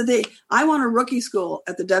 It's just that I want a rookie school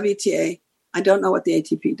at the WTA. I don't know what the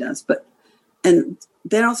ATP does, and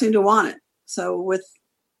they don't seem to want it. So with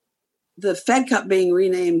the Fed Cup being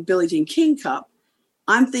renamed Billie Jean King Cup,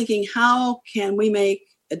 I'm thinking, how can we make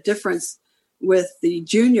a difference with the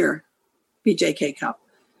junior BJK Cup?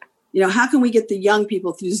 How can we get the young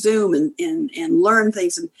people through Zoom and learn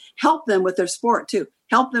things and help them with their sport too?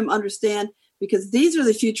 Help them understand, because these are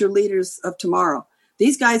the future leaders of tomorrow.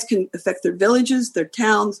 These guys can affect their villages, their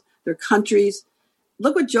towns, their countries.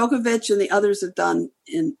 Look what Djokovic and the others have done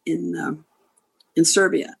in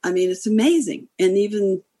Serbia. I mean, it's amazing. And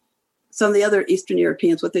even some of the other Eastern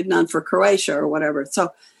Europeans, what they've done for Croatia or whatever.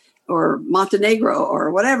 So, or Montenegro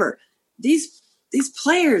or whatever. These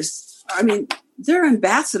players, I mean, they're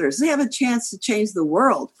ambassadors. They have a chance to change the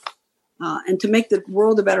world and to make the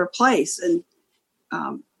world a better place. And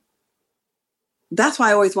that's why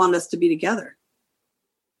I always wanted us to be together,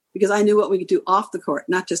 because I knew what we could do off the court,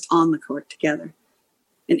 not just on the court together.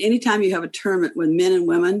 And anytime you have a tournament with men and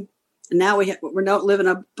women, and now we're not living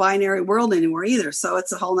a binary world anymore either. So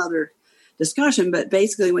it's a whole nother discussion. But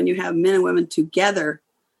basically, when you have men and women together,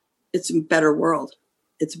 it's a better world.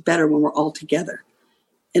 It's better when we're all together.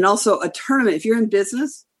 And also a tournament, if you're in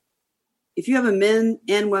business, if you have a men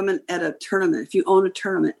and women at a tournament, if you own a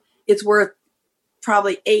tournament, it's worth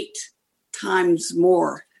probably 8 times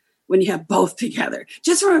more when you have both together.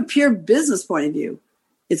 Just from a pure business point of view,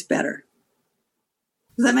 it's better.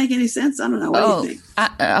 Does that make any sense? I don't know. What do you think?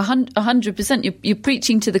 100%. You're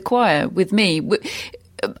preaching to the choir with me.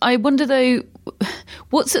 I wonder, though,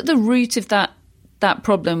 what's at the root of that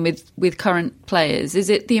problem with current players? Is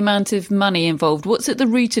it the amount of money involved? What's at the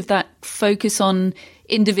root of that focus on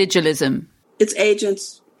individualism? It's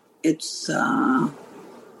agents. It's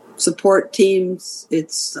support teams.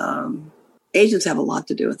 It's agents have a lot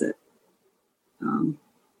to do with it.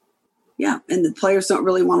 Yeah, and the players don't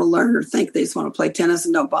really want to learn or think. They just want to play tennis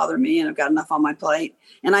and don't bother me, and I've got enough on my plate.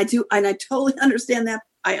 And I do, and I totally understand that.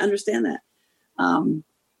 I understand that.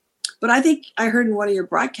 But I think I heard in one of your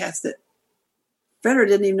broadcasts that Federer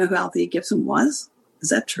didn't even know who Althea Gibson was. Is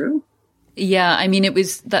that true? Yeah, I mean, it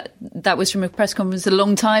was that was from a press conference a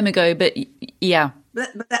long time ago, but yeah.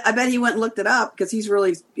 But I bet he went and looked it up, because he's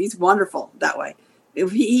wonderful that way.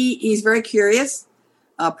 He's very curious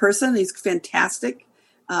person. He's fantastic.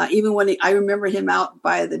 Even when I remember him out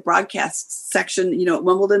by the broadcast section, at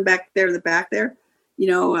Wimbledon back there in the back there,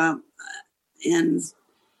 and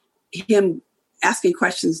him asking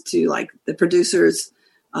questions to like the producers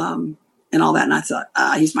and all that. And I thought,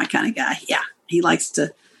 he's my kind of guy. Yeah, he likes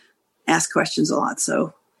to ask questions a lot.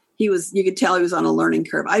 So you could tell he was on a learning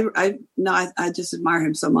curve. I just admire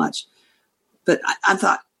him so much. But I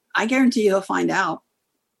thought, I guarantee he'll find out,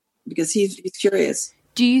 because he's curious.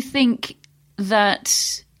 Do you think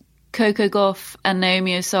that Coco Gauff and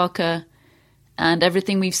Naomi Osaka and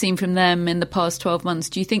everything we've seen from them in the past 12 months,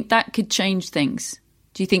 do you think that could change things?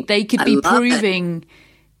 Do you think they could be proving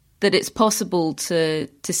that it's possible to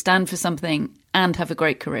stand for something and have a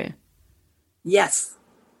great career? Yes.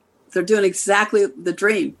 They're doing exactly the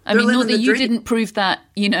dream. I mean, not that you didn't prove that,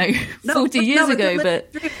 40 years ago, but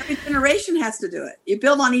every generation has to do it. You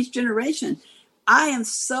build on each generation. I am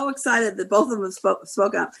so excited that both of them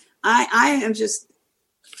spoke up. I am just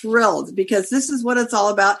thrilled, because this is what it's all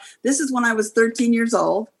about. This is when I was 13 years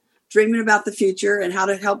old, dreaming about the future and how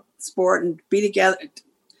to help sport and be together,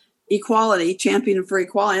 equality, championing for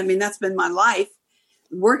equality. I mean, that's been my life.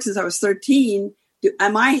 Worked since I was 13.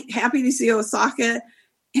 Am I happy to see Osaka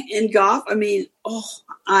and Gauff? I mean,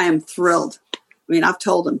 I am thrilled. I mean, I've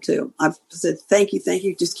told them too. I've said, thank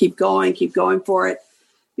you. Just keep going for it.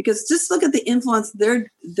 Because just look at the influence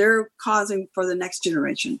they're causing for the next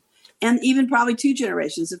generation. And even probably 2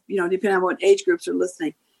 generations, depending on what age groups are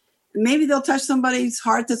listening. And maybe they'll touch somebody's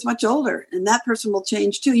heart that's much older, and that person will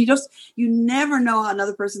change too. You never know how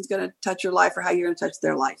another person's going to touch your life or how you're going to touch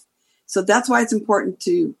their life. So that's why it's important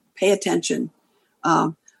to pay attention.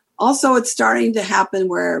 Also, it's starting to happen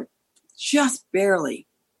where just barely,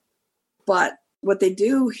 but what they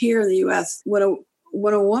do here in the U.S., when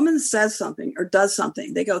a woman says something or does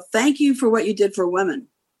something, they go, thank you for what you did for women.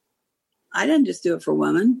 I didn't just do it for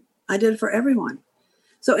women. I did it for everyone.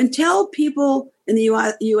 So until people in the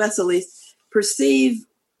U.S. at least perceive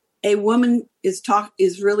a woman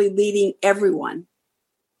is really leading everyone,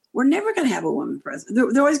 we're never going to have a woman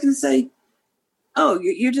president. They're always going to say, oh,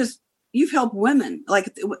 you've helped women.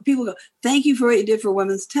 Like people go, thank you for what you did for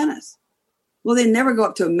women's tennis. Well, they never go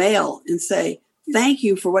up to a male and say, thank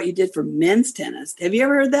you for what you did for men's tennis. Have you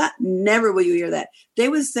ever heard that? Never will you hear that. They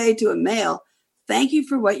would say to a male, thank you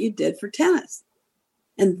for what you did for tennis.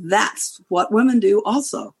 And that's what women do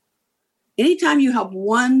also. Anytime you help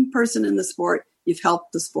one person in the sport, you've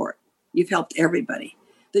helped the sport. You've helped everybody.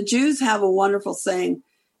 The Jews have a wonderful saying,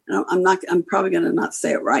 and I'm probably going to not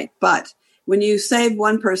say it right, but when you save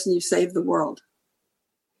one person, you save the world.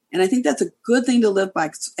 And I think that's a good thing to live by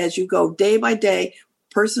as you go day by day,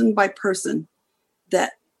 person by person,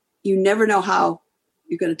 that you never know how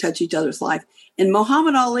you're going to touch each other's life. And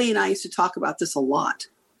Muhammad Ali and I used to talk about this a lot.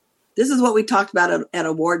 This is what we talked about at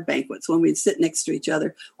award banquets when we'd sit next to each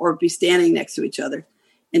other or be standing next to each other.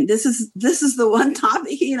 And this is the one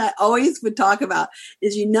topic he and I always would talk about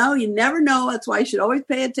is, you never know. That's why you should always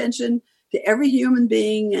pay attention to every human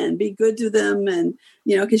being and be good to them. And,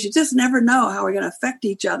 because you just never know how we're going to affect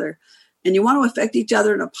each other. And you want to affect each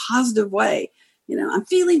other in a positive way. I'm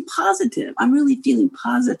feeling positive. I'm really feeling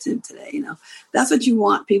positive today. That's what you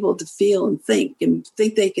want people to feel and think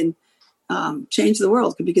they can change the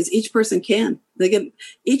world, because each person can.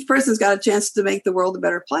 Each person's got a chance to make the world a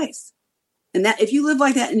better place. And that if you live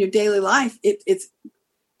like that in your daily life,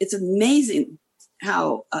 it's amazing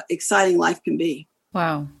how exciting life can be.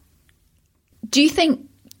 Wow. Do you think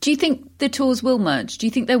the tours will merge? Do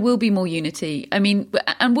you think there will be more unity? I mean,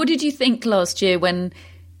 and what did you think last year when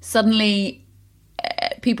suddenly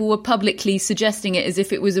people were publicly suggesting it as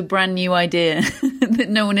if it was a brand new idea that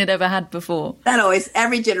no one had ever had before?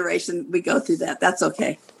 Every generation we go through that. That's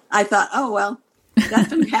okay. I thought, oh, well, that's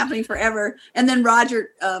been happening forever. And then Roger,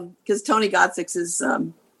 because Tony Gottsik's his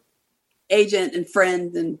agent and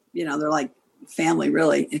friend, and, they're like family,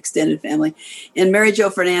 really, extended family. And Mary Jo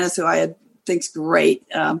Fernandez, who I think's great.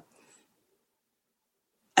 I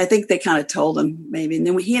think they kind of told him maybe. And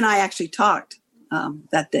then he and I actually talked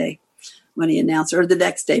that day when he announced, or the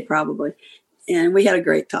next day probably. And we had a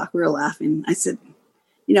great talk. We were laughing. I said,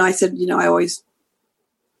 I always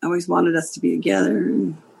wanted us to be together.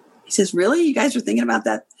 And he says, really? You guys were thinking about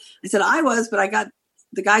that? I said, I was, but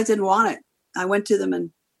the guys didn't want it. I went to them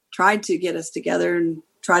and tried to get us together and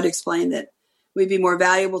tried to explain that we'd be more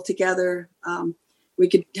valuable together. We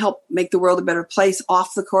could help make the world a better place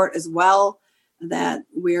off the court as well, that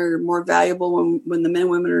we're more valuable when the men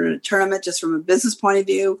and women are in a tournament, just from a business point of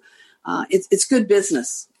view. It's good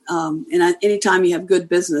business. And anytime you have good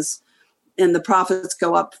business and the profits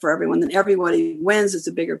go up for everyone, then everybody wins. It's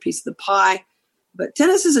a bigger piece of the pie. But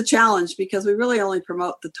tennis is a challenge because we really only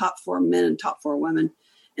promote the top 4 men and top 4 women.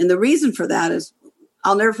 And the reason for that is,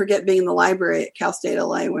 I'll never forget being in the library at Cal State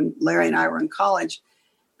LA when Larry and I were in college.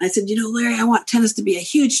 I said, Larry, I want tennis to be a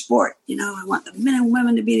huge sport. I want the men and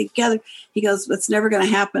women to be together. He goes, that's never going to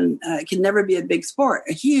happen. It can never be a big sport,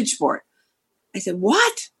 a huge sport. I said,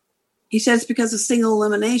 what? He says, because of single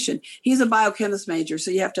elimination. He's a biochemist major,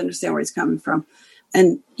 so you have to understand where he's coming from.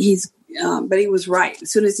 And but he was right.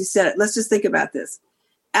 As soon as he said it, let's just think about this.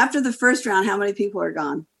 After the first round, how many people are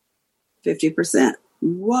gone? 50%.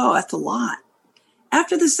 Whoa, that's a lot.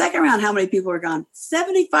 After the second round, how many people are gone?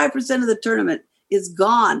 75% of the tournament is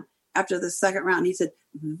gone after the second round. He said,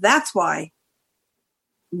 that's why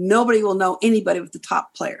nobody will know anybody with the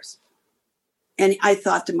top players. And I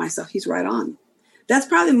thought to myself, he's right on. That's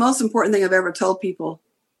probably the most important thing I've ever told people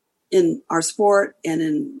in our sport. And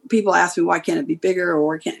in people ask me, why can't it be bigger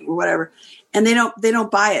or whatever? And they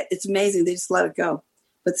don't buy it. It's amazing. They just let it go.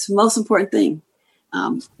 But it's the most important thing.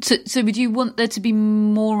 So would you want there to be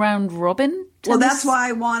more round robin tennis? Well, that's why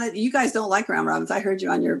I wanted, you guys don't like round robins. I heard you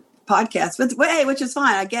on your podcast, but hey, which is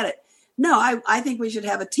fine. I get it. No, I think we should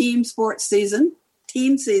have a team season,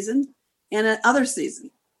 and another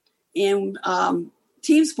season. And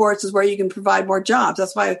team sports is where you can provide more jobs.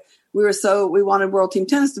 That's why we wanted World Team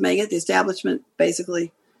Tennis to make it. The establishment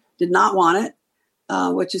basically did not want it,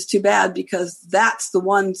 which is too bad, because that's the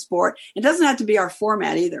one sport. It doesn't have to be our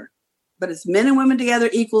format either, but it's men and women together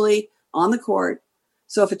equally on the court.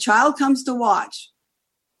 So if a child comes to watch,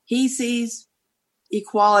 he sees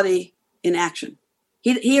equality in action.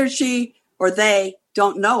 He or she or they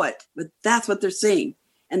don't know it, but that's what they're seeing.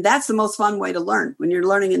 And that's the most fun way to learn, when you're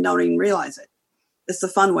learning and don't even realize it. It's the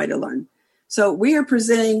fun way to learn. So we are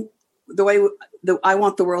presenting the way I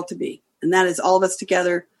want the world to be. And that is all of us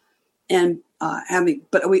together and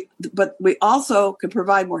but we also can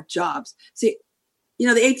provide more jobs. See, the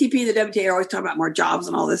ATP and the WTA are always talking about more jobs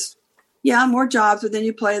and all this. Yeah, more jobs, but then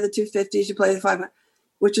you play the 250s, you play the 500,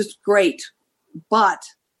 which is great. But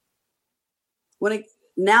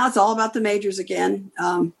now it's all about the majors again,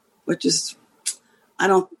 which is,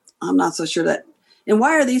 I'm not so sure that. And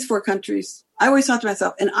why are these 4 countries? I always thought to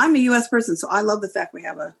myself, and I'm a U.S. person, so I love the fact we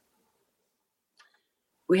have a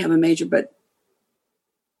major. But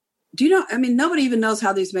do you know? I mean, nobody even knows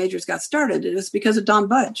how these majors got started. It was because of Don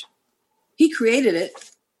Budge. He created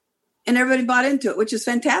it, And everybody bought into it, which is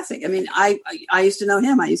fantastic. I mean, I used to know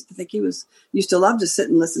him. I used to think used to love to sit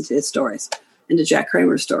and listen to his stories and to Jack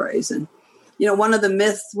Kramer's stories. And, one of the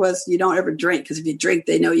myths was you don't ever drink, because if you drink,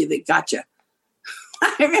 they know they got you.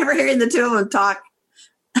 I remember hearing the two of them talk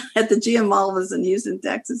at the GM Malvas in Houston,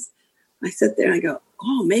 Texas. I sit there and I go,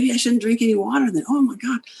 oh, maybe I shouldn't drink any water then. Oh, my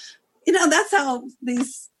God. That's how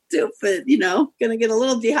these stupid, going to get a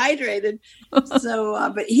little dehydrated.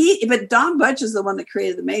 So, but Don Butch is the one that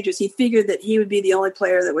created the majors. He figured that he would be the only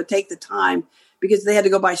player that would take the time, because they had to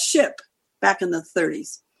go by ship back in the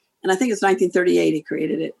 30s. And I think it's 1938 he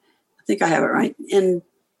created it. I think I have it right. And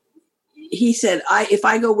he said, if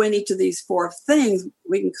I go win each of these 4 things,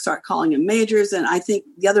 we can start calling them majors. And I think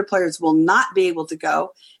the other players will not be able to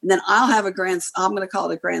go. And then I'll have I'm going to call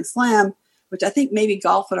it a Grand Slam, which I think maybe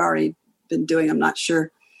golf had already been doing. I'm not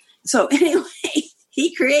sure. So anyway,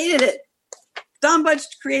 he created it. Don Butch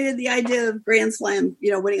created the idea of Grand Slam,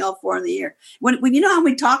 winning all 4 in the year. When how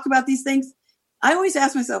we talk about these things, I always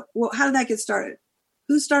ask myself, well, how did that get started?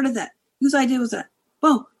 Who started that? Whose idea was that?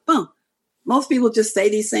 Boom, boom. Most people just say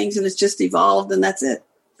these things and it's just evolved and that's it.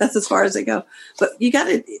 That's as far as they go. But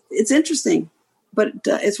it's interesting, but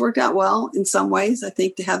it's worked out well in some ways, I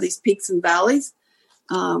think, to have these peaks and valleys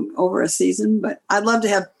over a season. But I'd love to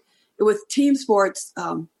have, with team sports,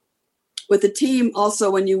 with the team, also,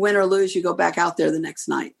 when you win or lose, you go back out there the next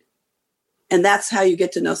night. And that's how you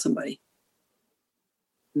get to know somebody.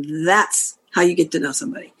 That's how you get to know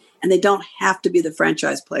somebody. And they don't have to be the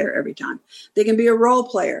franchise player every time. They can be a role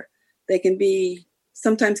player. They can be,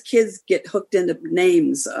 sometimes kids get hooked into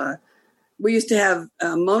names. We used to have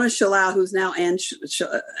Mona Shalal, who's now Anne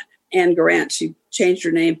Garant. She changed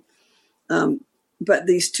her name. But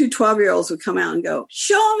these 2 12-year-olds would come out and go,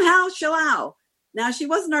 show them how Shalal. Now, she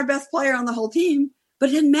wasn't our best player on the whole team, but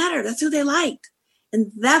it didn't matter. That's who they liked.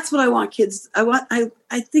 And that's what I want kids. I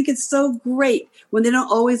think it's so great when they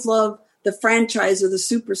don't always love the franchise or the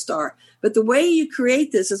superstar. But the way you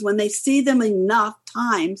create this is when they see them enough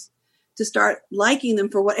times to start liking them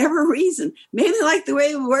for whatever reason. Maybe they like the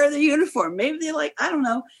way they wear the uniform. Maybe they like, I don't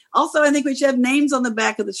know. Also, I think we should have names on the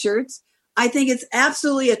back of the shirts. I think it's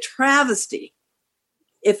absolutely a travesty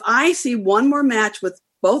if I see one more match with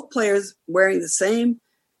both players wearing the same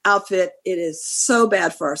outfit. It is so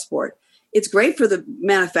bad for our sport. It's great for the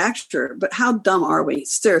manufacturer, but how dumb are we?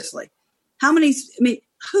 Seriously.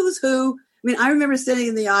 Who's who? I remember sitting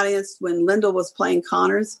in the audience when Lindell was playing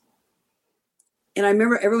Connors. And I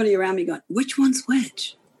remember everybody around me going, which one's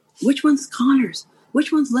which? Which one's Connors?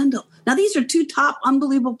 Which one's Lindell? Now, these are 2 top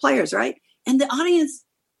unbelievable players, right? And the audience,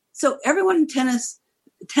 so everyone in tennis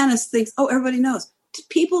thinks, oh, everybody knows.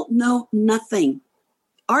 People know nothing.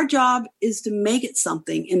 Our job is to make it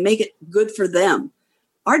something and make it good for them.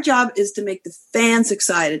 Our job is to make the fans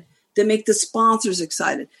excited, to make the sponsors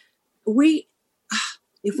excited.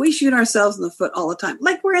 If we shoot ourselves in the foot all the time,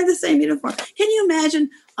 like we're in the same uniform, can you imagine?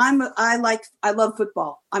 I love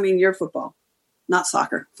football. Your football, not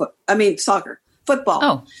soccer. Soccer, football.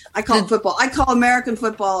 Oh, I call it football. I call American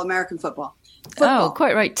football. Football. Oh,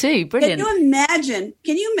 quite right too. Brilliant.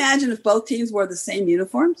 Can you imagine if both teams wore the same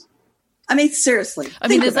uniforms? Seriously.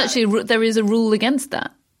 There is a rule against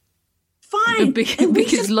that. Fine.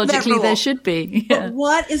 Because logically there should be. Yeah. But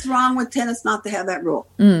what is wrong with tennis not to have that rule?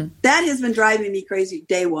 That has been driving me crazy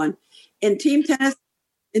day one. In team tennis,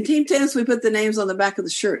 we put the names on the back of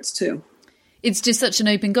the shirts too. It's just such an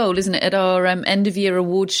open goal, isn't it? At our end of year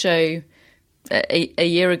awards show a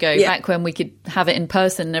year ago, back when we could have it in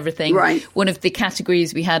person and everything, right. One of the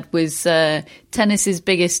categories we had was tennis's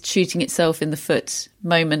biggest shooting itself in the foot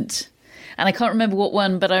moment. And I can't remember what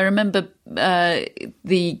one, but I remember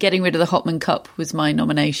the getting rid of the Hopman Cup was my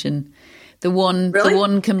nomination. The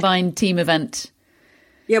one combined team event.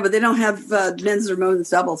 Yeah, but they don't have men's or women's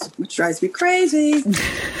doubles, which drives me crazy.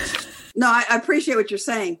 No, I appreciate what you're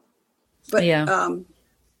saying. But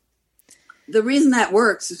the reason that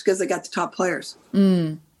works is because they got the top players.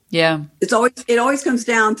 Yeah. It always comes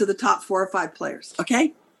down to the top 4 or 5 players,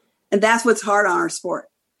 okay? And that's what's hard on our sport.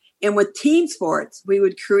 And with team sports, we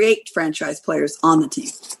would create franchise players on the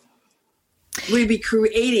team. We'd be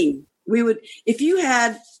creating. If you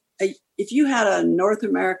had a North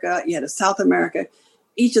America, you had a South America,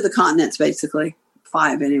 each of the continents, basically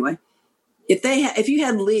 5 anyway. If you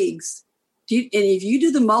had leagues, and if you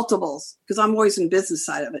do the multiples, because I'm always in business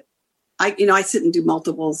side of it, I sit and do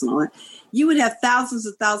multiples and all that. You would have thousands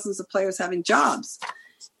and thousands of players having jobs,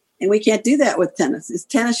 and we can't do that with tennis. It's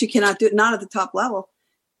tennis, you cannot do it, not at the top level.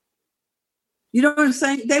 You know what I'm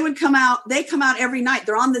saying? They come out every night.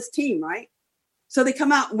 They're on this team, right? So they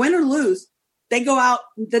come out, win or lose, they go out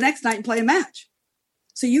the next night and play a match.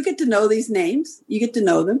 So you get to know these names. You get to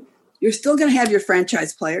know them. You're still going to have your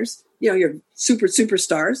franchise players, your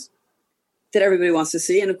superstars that everybody wants to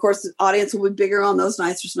see. And of course, the audience will be bigger on those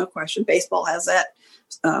nights. There's no question. Baseball has that.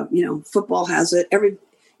 Football has it.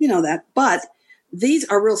 That. But these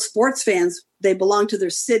are real sports fans. They belong to their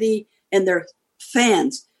city and they're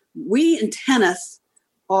fans. We in tennis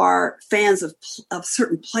are fans of a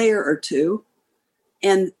certain player or two.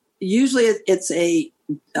 And usually it's a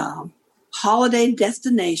holiday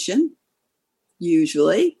destination,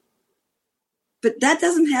 usually. But that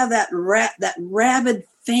doesn't have that rabid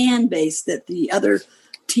fan base that the other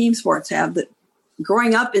team sports have. That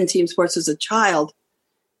growing up in team sports as a child,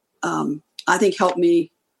 I think helped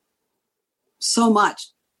me so much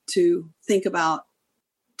to think about.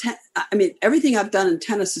 Everything I've done in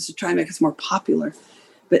tennis is to try and make us more popular.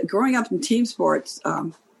 But growing up in team sports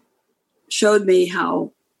showed me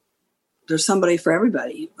how there's somebody for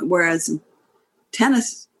everybody. Whereas in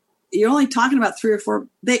tennis, you're only talking about 3 or 4.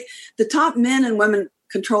 The top men and women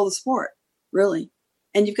control the sport, really.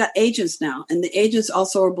 And you've got agents now. And the agents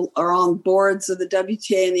also are on boards of the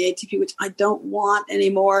WTA and the ATP, which I don't want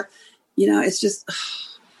anymore. It's just,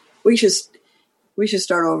 we should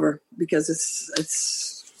start over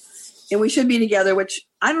because and we should be together, which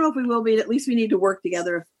I don't know if we will be. At least we need to work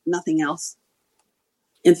together, if nothing else,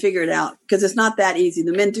 and figure it out because it's not that easy.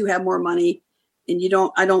 The men do have more money and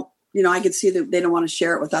I could see that they don't want to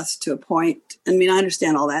share it with us to a point. I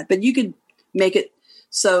understand all that, but you could make it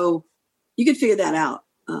so you could figure that out.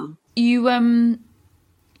 You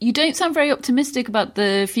don't sound very optimistic about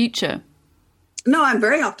the future. No, I'm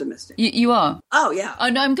very optimistic. You are? Oh, yeah.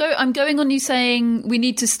 I'm going on you saying we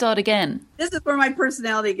need to start again. This is where my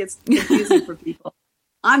personality gets confusing for people.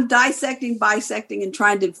 I'm dissecting, bisecting, and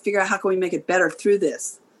trying to figure out how can we make it better through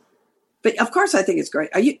this. But of course, I think it's great.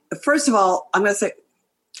 First of all, I'm going to say,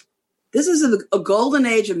 this is a golden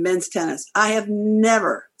age of men's tennis. I have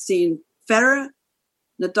never seen Federer,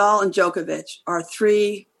 Nadal, and Djokovic are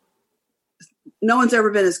 3. No one's ever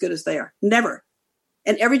been as good as they are. Never.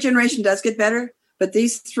 And every generation does get better. But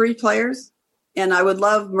these 3 players, and I would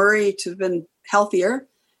love Murray to have been healthier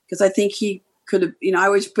because I think he could have, I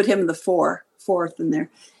always put him in the fourth in there.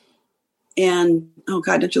 And, oh,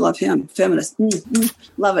 God, don't you love him? Feminist.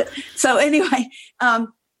 Love it. So anyway,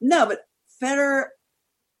 no, but Federer,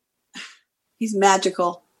 he's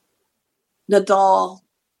magical. Nadal,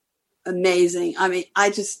 amazing.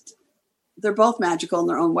 They're both magical in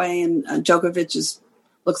their own way. And Djokovic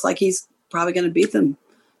looks like he's probably going to beat them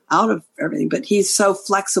out of everything. But he's so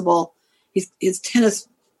flexible. His tennis,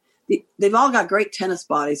 they've all got great tennis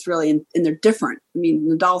bodies, really, and they're different.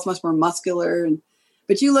 Nadal's much more muscular.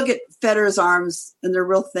 But you look at Federer's arms, and they're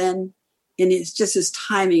real thin. And it's just his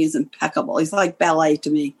timing is impeccable. He's like ballet to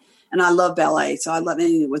me. And I love ballet, so I love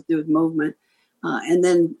anything to do with movement. And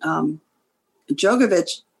then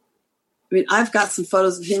Djokovic, I've got some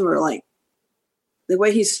photos of him where like the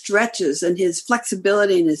way he stretches and his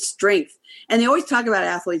flexibility and his strength. And they always talk about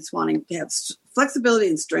athletes wanting to have flexibility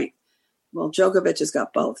and strength. Well, Djokovic has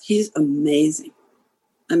got both. He's amazing.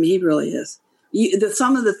 He really is.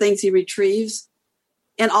 Some of the things he retrieves,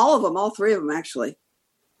 and all 3 of them actually.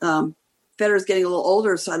 Federer's getting a little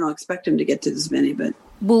older, so I don't expect him to get to as many. But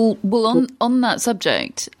on that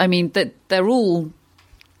subject, that they're all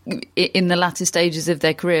in the latter stages of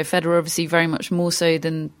their career. Federer obviously very much more so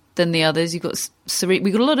than the others. You've got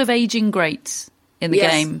we've got a lot of aging greats in the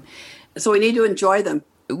game, so we need to enjoy them.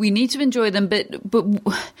 But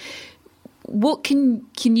what can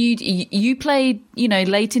you played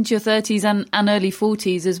late into your 30s and early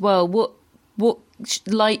 40s as well? What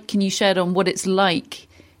light can you shed on what it's like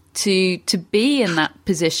to be in that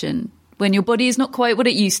position when your body is not quite what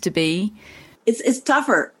it used to be? It's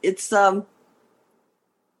tougher. It's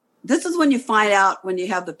this is when you find out when you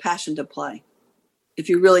have the passion to play. If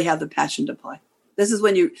you really have the passion to play, this is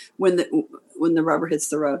when the rubber hits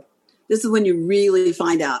the road. This is when you really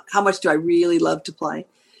find out how much do I really love to play,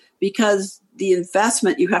 because the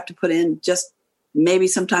investment you have to put in, just maybe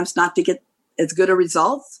sometimes not to get as good a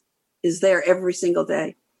results, is there every single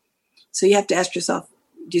day. So you have to ask yourself,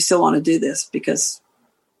 do you still want to do this? Because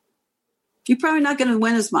you're probably not going to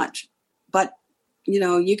win as much, but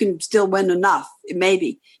you can still win enough. It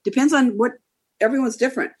maybe depends on what everyone's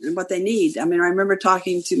different and what they need. I remember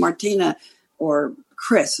talking to Martina or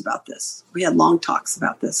Chris about this. We had long talks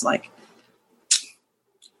about this. Like,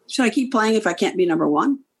 should I keep playing if I can't be number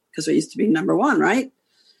 1? Because I used to be number 1, right?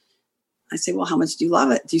 I say, well, how much do you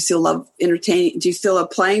love it? Do you still love entertaining? Do you still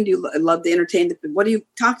love playing? Do you love to entertain? What do you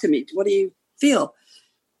talk to me? What do you feel?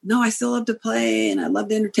 No, I still love to play and I love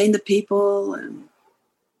to entertain the people. And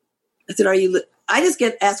I said, I just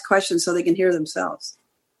get asked questions so they can hear themselves.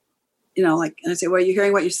 and I say, well, are you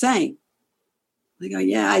hearing what you're saying? They go,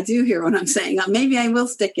 yeah, I do hear what I'm saying. Maybe I will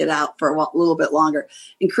stick it out for a little bit longer.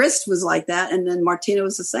 And Chris was like that. And then Martina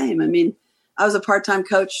was the same. I mean, I was a part-time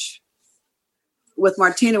coach with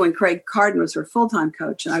Martina when Craig Carden was her full-time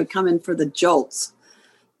coach. And I would come in for the jolts.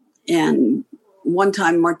 And one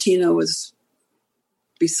time Martina was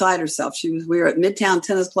beside herself. We were at Midtown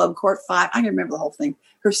Tennis Club, Court 5. I can remember the whole thing.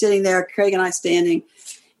 Her sitting there, Craig and I standing.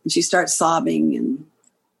 And she starts sobbing and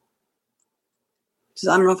she says,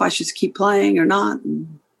 I don't know if I should keep playing or not.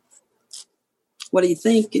 And what do you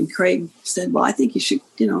think? And Craig said, well, I think you should,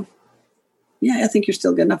 I think you're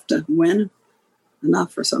still good enough to win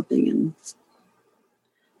enough or something. And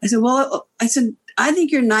I said, I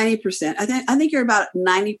think you're 90%. I think you're about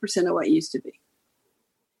 90% of what you used to be.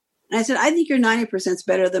 And I said, I think your 90% is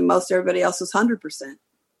better than most everybody else's 100%.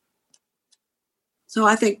 So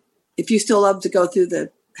I think if you still love to go through the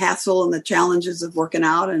hassle and the challenges of working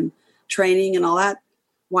out and training and all that,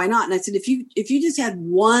 why not? And I said, if you just had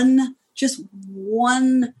one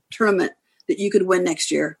tournament that you could win next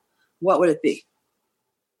year, what would it be?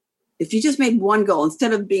 If you just made one goal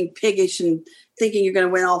instead of being piggish and thinking you're going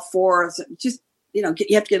to win all four, just, you have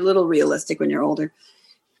to get a little realistic when you're older.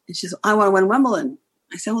 And she says, I want to win Wimbledon.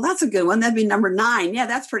 I said, well, that's a good one. That'd be number 9. Yeah,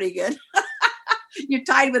 that's pretty good. You're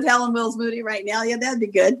tied with Helen Wills Moody right now. Yeah, that'd be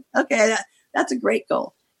good. Okay, that's a great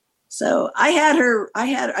goal. So I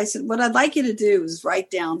said, what I'd like you to do is write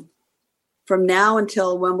down from now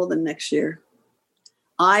until Wimbledon next year.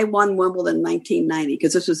 I won Wimbledon in 1990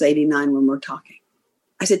 because this was 89 when we're talking.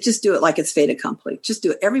 I said, just do it like it's fait accompli. Just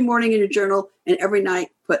do it every morning in your journal and every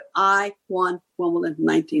night put, I won Wimbledon in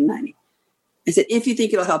 1990. I said, if you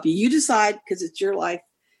think it'll help you, you decide because it's your life.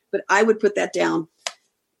 But I would put that down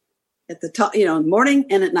at the top, morning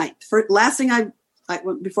and at night. Last thing I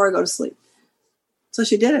before I go to sleep. So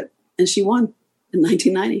she did it. And she won in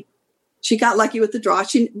 1990. She got lucky with the draw.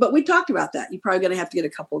 But we talked about that. You're probably going to have to get a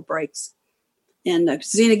couple of breaks. And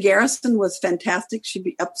Zina Garrison was fantastic. She'd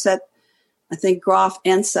be upset, I think, Graf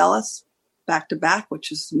and Sellis back to back,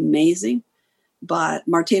 which is amazing. But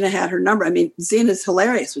Martina had her number. I mean, Zina's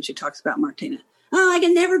hilarious when she talks about Martina. Oh, I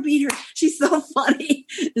can never beat her. She's so funny.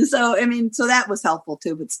 And so, so that was helpful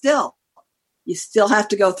too. But still, you still have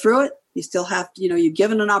to go through it. You still have to, you're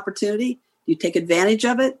given an opportunity. You take advantage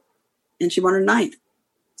of it. And she won her 9th.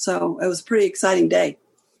 So it was a pretty exciting day.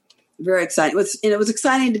 Very exciting. It was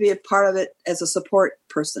exciting to be a part of it as a support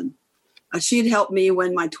person. She had helped me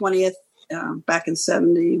win my 20th back in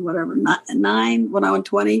 70, whatever, 9 when I won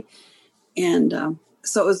 20. And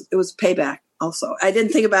so it was payback also. I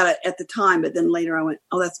didn't think about it at the time, but then later I went,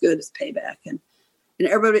 oh, that's good. It's payback. And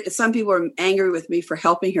everybody, some people are angry with me for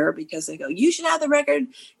helping her because they go, you should have the record.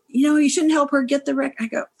 You shouldn't help her get the record. I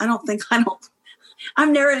go,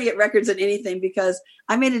 I'm never going to get records in anything because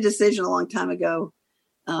I made a decision a long time ago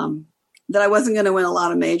that I wasn't going to win a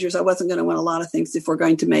lot of majors. I wasn't going to win a lot of things if we're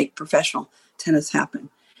going to make professional tennis happen.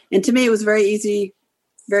 And to me, it was very easy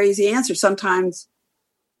answer. Sometimes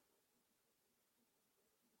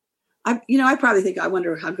I probably think, I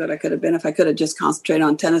wonder how good I could have been if I could have just concentrated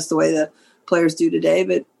on tennis the way the players do today,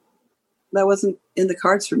 but that wasn't in the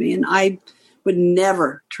cards for me. And I would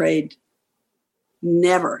never in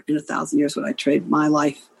 1,000 years would I trade my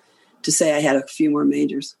life to say I had a few more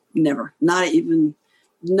majors. Never. Not even,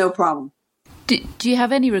 no problem. Do you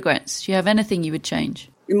have any regrets? Do you have anything you would change?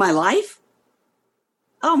 In my life?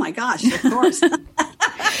 Oh my gosh, of course.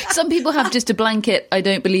 Some people have just a blanket, I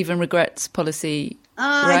don't believe in regrets policy.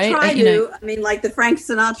 Right? I try to. I mean, like the Frank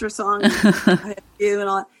Sinatra song, I have you and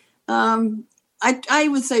all that. I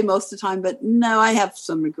would say most of the time, but no, I have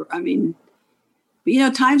some regret. I mean,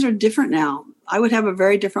 but, times are different now. I would have a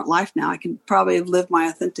very different life now. I can probably have lived my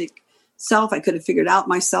authentic self. I could have figured out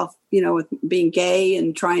myself, with being gay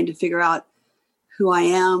and trying to figure out who I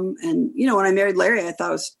am. And, when I married Larry, I thought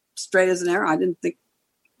I was straight as an arrow.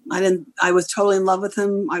 I was totally in love with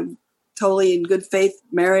him. I totally in good faith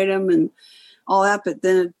married him and all that. But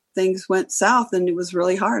then things went south and it was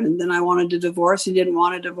really hard. And then I wanted a divorce. He didn't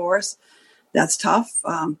want a divorce. That's tough.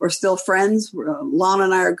 We're still friends. Lana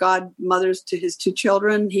and I are godmothers to his 2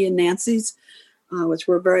 children, he and Nancy's, which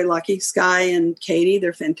we're very lucky. Sky and Katie,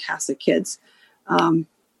 they're fantastic kids. They're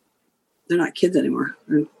not kids anymore.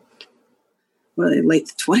 What are they,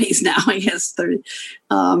 late 20s now, I guess, 30.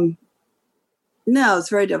 No, it's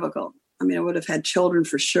very difficult. I mean, I would have had children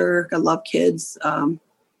for sure. I love kids.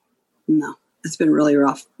 No, it's been really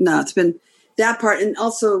rough. No, it's been that part. And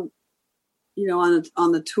also,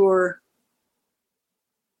 on the tour,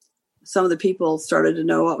 some of the people started to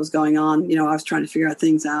know what was going on. I was trying to figure out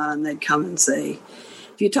things out, and they'd come and say,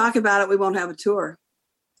 if you talk about it, we won't have a tour.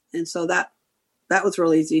 And so that was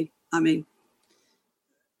real easy. I mean,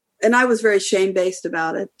 and I was very shame-based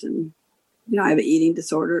about it. And, I have an eating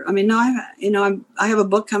disorder. I mean, no, I have a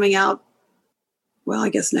book coming out, well, I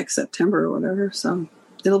guess next September or whatever. So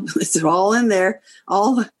it's all in there,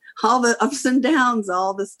 all the ups and downs,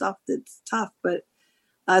 all the stuff that's tough, but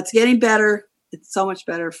it's getting better. It's so much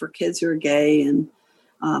better for kids who are gay. And,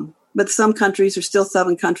 but some countries are still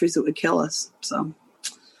 7 countries that would kill us. So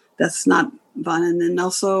that's not fun. And then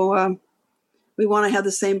also, we want to have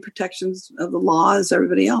the same protections of the law as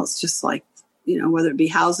everybody else, just like, whether it be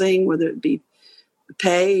housing, whether it be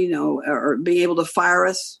pay, or being able to fire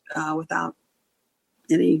us without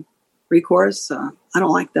any recourse. I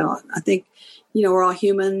don't like that. I think, we're all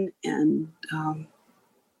human, and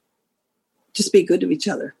just be good to each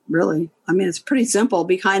other, really. I mean, it's pretty simple.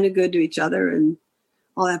 Be kind and good to each other and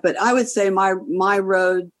all that. But I would say my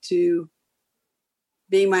road to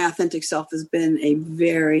being my authentic self has been a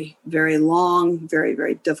very, very long, very,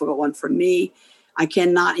 very difficult one for me. I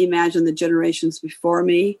cannot imagine the generations before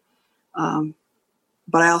me.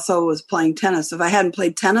 But I also was playing tennis. If I hadn't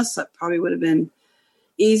played tennis, that probably would have been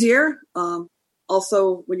easier.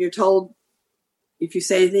 Also, when you're told if you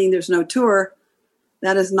say anything, there's no tour,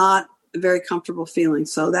 that is not a very comfortable feeling.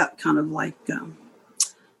 So that kind of like,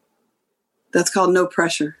 that's called no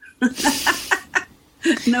pressure.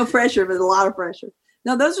 No pressure, but a lot of pressure.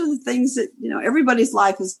 No, those are the things that, everybody's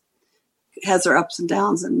life has their ups and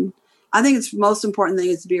downs. And I think it's the most important thing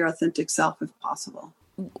is to be your authentic self if possible.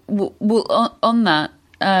 Well, on that,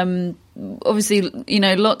 obviously,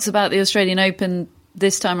 lots about the Australian Open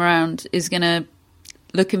this time around is going to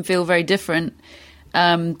look and feel very different.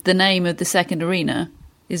 The name of the second arena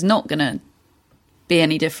is not going to be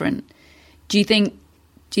any different. Do you think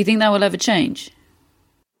that will ever change?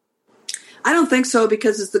 I don't think so,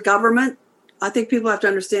 because it's the government. I think people have to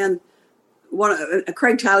understand.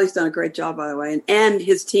 Craig Tiley's done a great job, by the way, and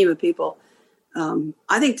his team of people.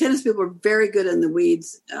 I think tennis people are very good in the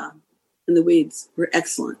weeds. We're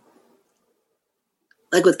excellent.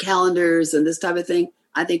 Like with calendars and this type of thing,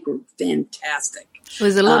 I think we're fantastic.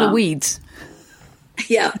 There's a lot of weeds.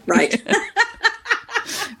 Yeah, right.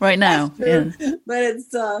 Right now, yeah. But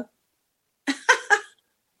it's.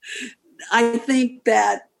 I think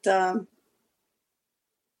that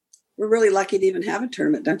we're really lucky to even have a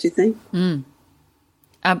tournament, don't you think? Mm.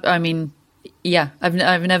 I mean, yeah, I've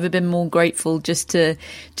never been more grateful just to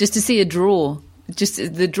see a draw, just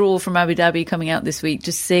the draw from Abu Dhabi coming out this week.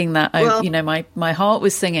 Just seeing that, my heart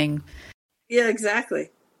was singing. Yeah, exactly.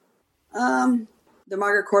 The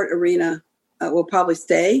Margaret Court Arena will probably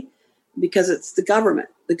stay because it's the government.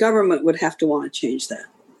 The government would have to want to change that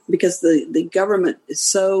because the government is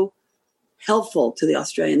so helpful to the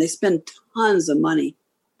Australian. They spend tons of money.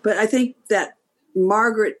 But I think that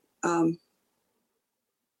Margaret, I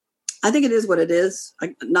think it is what it is.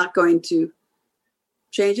 I'm not going to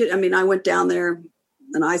change it. I mean, I went down there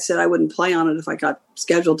and I said I wouldn't play on it if I got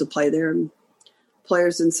scheduled to play there. And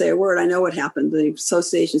players didn't say a word. I know what happened. The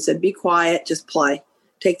association said, be quiet, just play.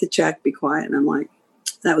 Take the check, be quiet. And I'm like,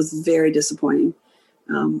 that was very disappointing.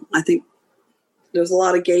 I think there was a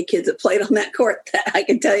lot of gay kids that played on that court. I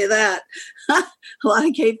can tell you that. A lot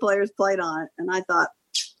of gay players played on it. And I thought,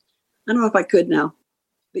 I don't know if I could now.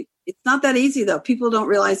 But it's not that easy, though. People don't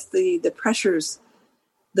realize the pressures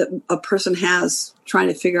that a person has trying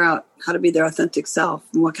to figure out how to be their authentic self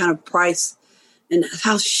and what kind of price and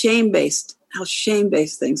how shame-based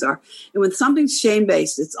things are. And when something's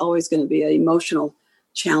shame-based, it's always going to be an emotional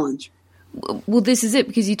challenge. Well, this is it,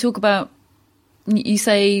 because you talk about, you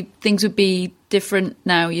say things would be different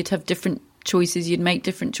now. You'd have different choices. You'd make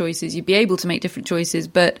different choices. You'd be able to make different choices.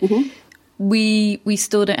 But we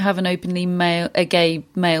still don't have an openly gay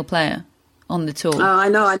male player on the tour. I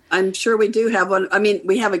know. I'm sure we do have one. I mean,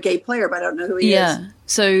 we have a gay player, but I don't know who he is. Yeah.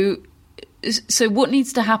 So what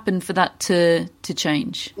needs to happen for that to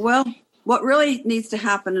change? Well, what really needs to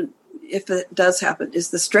happen, if it does happen, is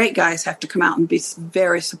the straight guys have to come out and be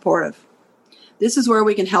very supportive. This is where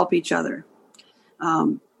we can help each other.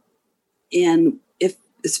 And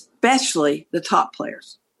especially the top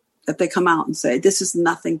players, if they come out and say, this is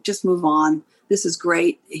nothing, just move on. This is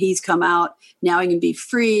great. He's come out. Now he can be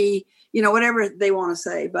free, whatever they want to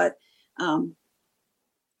say. But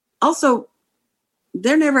also,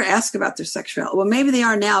 they're never asked about their sexuality. Well, maybe they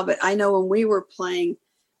are now, but I know when we were playing,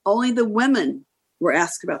 only the women were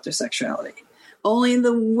asked about their sexuality. Only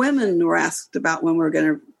the women were asked about when we're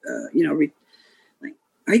going to,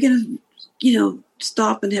 are you going to,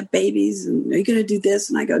 stop and have babies? And are you going to do this?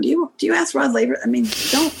 And I go, do you ask Rod Laver? I mean,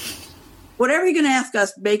 don't. Whatever you're going to ask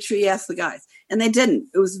us, make sure you ask the guys. And they didn't.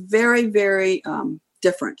 It was very, very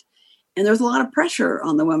different. And there was a lot of pressure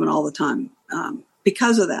on the women all the time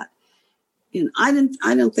because of that. I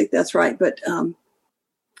don't think that's right. But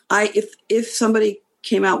if somebody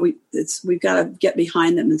came out, we've got to get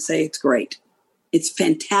behind them and say it's great, it's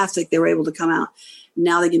fantastic. They were able to come out.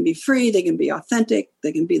 Now they can be free. They can be authentic.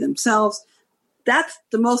 They can be themselves. That's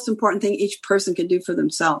the most important thing each person can do for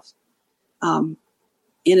themselves. And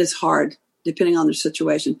it's hard depending on their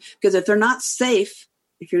situation, because if you're not safe,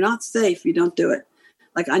 you don't do it.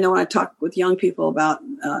 Like, I know when I talk with young people about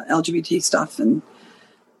LGBT stuff, and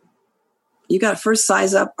you got to first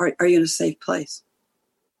size up. Are you in a safe place?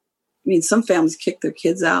 I mean, some families kick their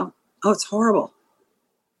kids out. Oh, it's horrible.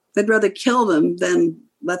 They'd rather kill them than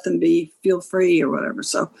let them feel free or whatever.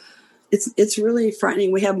 So it's really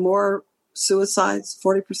frightening. We have more suicides,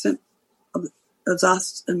 40% of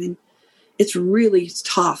us. I mean, it's really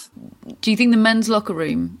tough. Do you think the men's locker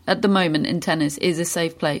room at the moment in tennis is a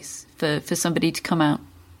safe place for somebody to come out?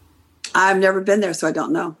 I've never been there, so I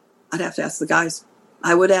don't know. I'd have to ask the guys.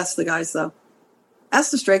 I would ask the guys, though. Ask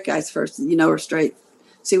the straight guys first. We're straight.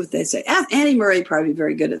 See what they say. Andy Murray probably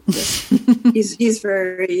very good at this. he's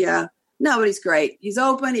very, no, but he's great. He's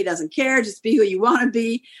open. He doesn't care. Just be who you want to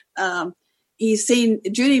be. He's seen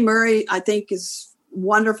Judy Murray, I think, is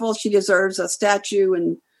wonderful. She deserves a statue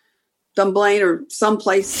in Dunblane or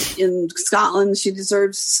someplace in Scotland. She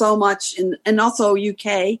deserves so much, and also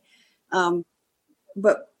UK.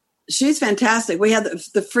 But she's fantastic. We had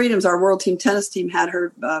the Freedoms, our world team tennis team, had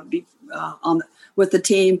her be with the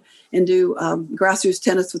team and do grassroots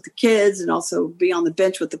tennis with the kids, and also be on the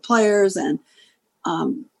bench with the players. And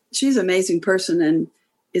she's an amazing person and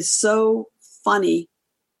is so funny,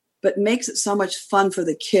 but makes it so much fun for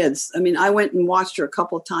the kids. I mean, I went and watched her a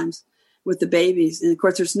couple of times with the babies. And of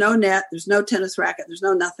course, there's no net, there's no tennis racket, there's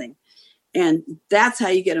no nothing. And that's how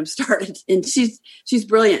you get them started. And she's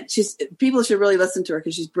brilliant. People should really listen to her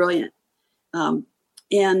because she's brilliant.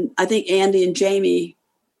 And I think Andy and Jamie,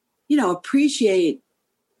 appreciate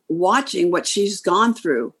watching what she's gone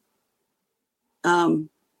through.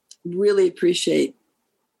 Really appreciate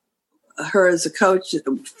her as a coach,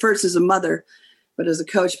 first as a mother, but as a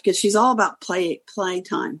coach, because she's all about play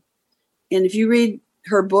time. And if you read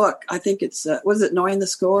her book, I think it's, was it Knowing the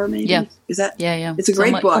Score, maybe? Yeah. Is that? Yeah. It's a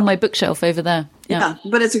great book. On my bookshelf over there. Yeah.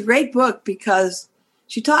 But it's a great book because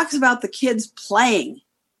she talks about the kids playing.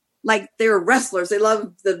 Like, they were wrestlers. They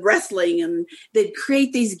love the wrestling, and they'd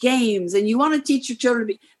create these games, and you want to teach your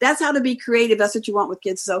children that's how to be creative. That's what you want with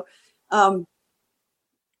kids. So I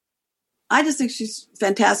just think she's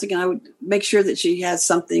fantastic, and I would make sure that she has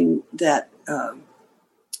something that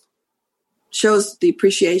shows the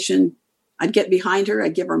appreciation. I'd get behind her.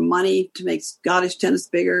 I'd give her money to make Scottish tennis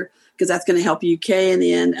bigger, because that's going to help UK in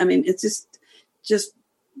the end. I mean, it's just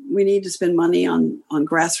we need to spend money on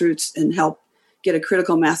grassroots and help get a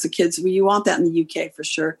critical mass of kids. Well, you want that in the UK for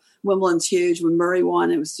sure. Wimbledon's huge. When Murray won,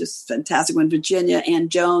 it was just fantastic. When Virginia and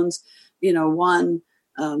Jones, won,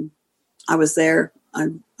 I was there.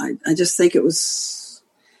 I just think it was,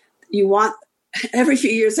 you want every few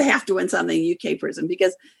years they have to win something UK prison,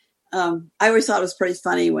 because I always thought it was pretty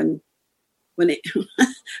funny when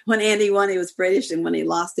Andy won, he was British, and when he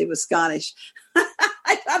lost, he was Scottish.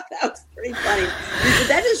 I thought that was pretty funny. But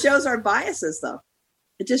that just shows our biases, though.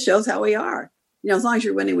 It just shows how we are. As long as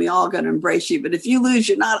you're winning, we all going to embrace you. But if you lose,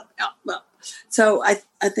 you're not. Well. So I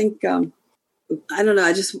think, I don't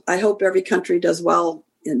know. I hope every country does well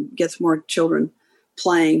and gets more children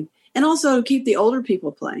playing, and also keep the older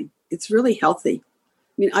people playing. It's really healthy.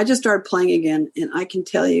 I mean, I just started playing again, and I can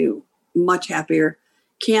tell you, much happier.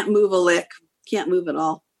 Can't move a lick. Can't move at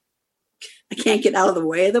all. I can't get out of the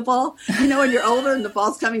way of the ball. When you're older and the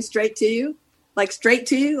ball's coming straight to you, like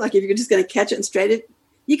if you're just going to catch it and straight it,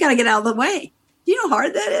 you got to get out of the way. You know how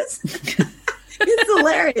hard that is? It's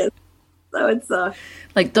hilarious. So it's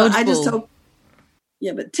like dodgeball. I just hope.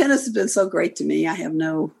 Yeah, but tennis has been so great to me.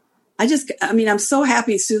 I'm so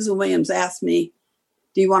happy Susan Williams asked me,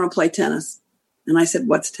 "Do you want to play tennis?" And I said,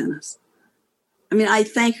 "What's tennis?" I mean, I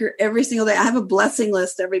thank her every single day. I have a blessing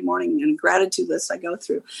list every morning and a gratitude list I go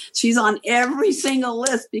through. She's on every single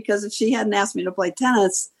list, because if she hadn't asked me to play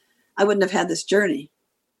tennis, I wouldn't have had this journey.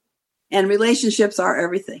 And relationships are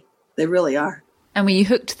everything. They really are. And were you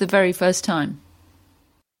hooked the very first time?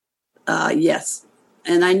 Yes.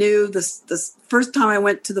 And I knew this first time I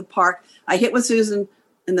went to the park, I hit with Susan.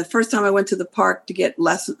 And the first time I went to the park to get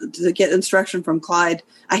instruction from Clyde,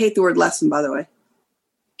 I hate the word lesson, by the way.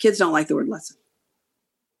 Kids don't like the word lesson.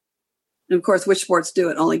 And of course, which sports do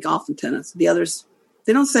it? Only golf and tennis. The others,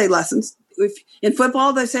 they don't say lessons. In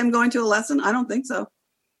football, they say I'm going to a lesson. I don't think so.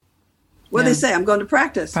 What do they say? I'm going to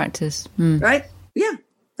practice. Practice. Right? Yeah.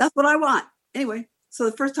 That's what I want. Anyway, so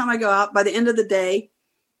the first time I go out, by the end of the day,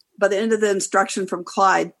 by the end of the instruction from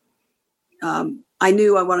Clyde, I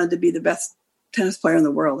knew I wanted to be the best tennis player in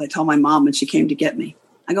the world. I told my mom when she came to get me.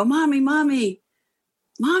 I go, Mommy, I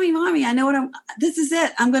know this is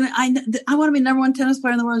it. I want to be number one tennis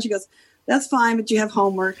player in the world. And she goes, that's fine, but you have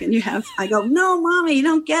homework and I go, no, Mommy, you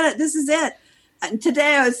don't get it. This is it. And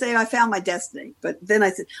today I would say I found my destiny. But then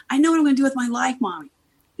I said, I know what I'm going to do with my life, Mommy.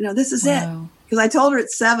 This is it. Because I told her at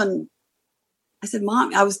 7, I said,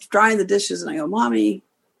 Mom, I was drying the dishes and I go, Mommy,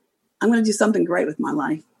 I'm going to do something great with my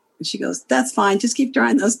life. And she goes, that's fine. Just keep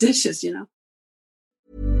drying those dishes,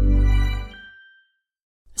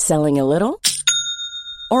 Selling a little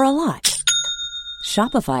or a lot?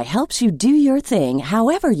 Shopify helps you do your thing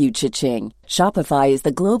however you cha-ching. Shopify is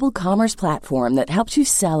the global commerce platform that helps you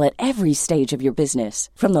sell at every stage of your business.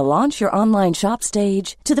 From the launch your online shop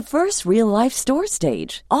stage to the first real-life store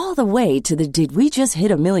stage, all the way to the did we just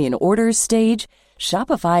hit a million orders stage.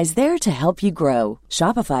 Shopify is there to help you grow.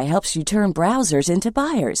 Shopify helps you turn browsers into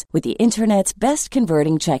buyers with the internet's best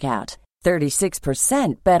converting checkout.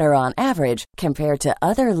 36% better on average compared to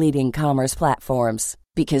other leading commerce platforms.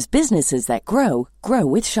 Because businesses that grow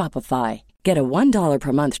with Shopify. Get a $1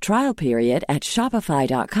 per month trial period at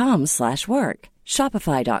shopify.com/work.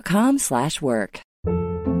 Shopify.com/work.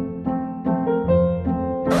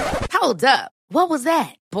 Hold up. What was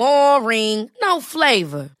that? Boring. No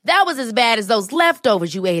flavor. That was as bad as those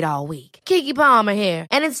leftovers you ate all week. Keke Palmer here,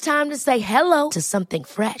 and it's time to say hello to something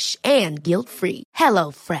fresh and guilt-free. Hello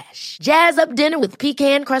Fresh. Jazz up dinner with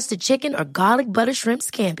pecan-crusted chicken or garlic butter shrimp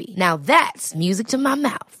scampi. Now that's music to my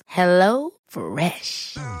mouth. Hello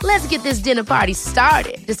Fresh. Let's get this dinner party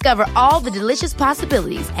started. Discover all the delicious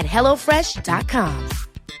possibilities at hellofresh.com.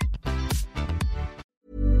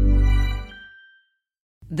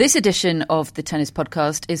 This edition of the Tennis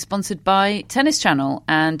Podcast is sponsored by Tennis Channel,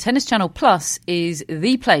 and Tennis Channel Plus is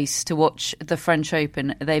the place to watch the French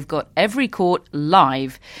Open. They've got every court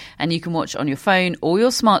live, and you can watch on your phone or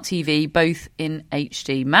your smart TV, both in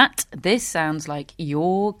HD. Matt, this sounds like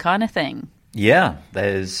your kind of thing. Yeah,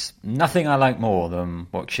 there's nothing I like more than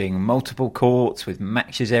watching multiple courts with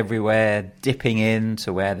matches everywhere, dipping in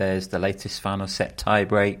to where there's the latest final set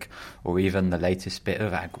tiebreak or even the latest bit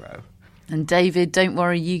of aggro. And David, don't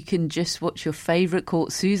worry, you can just watch your favourite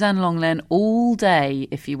court, Suzanne Lenglen, all day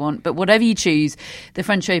if you want. But whatever you choose, the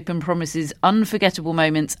French Open promises unforgettable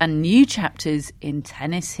moments and new chapters in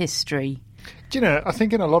tennis history. Do you know, I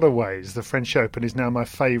think in a lot of ways the French Open is now my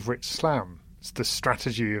favourite slam. It's the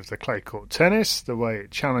strategy of the clay court tennis, the way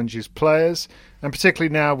it challenges players, and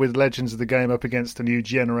particularly now with legends of the game up against a new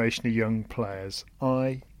generation of young players.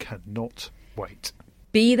 I cannot wait.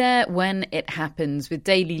 Be there when it happens with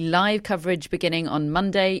daily live coverage beginning on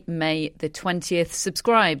Monday, May the 20th.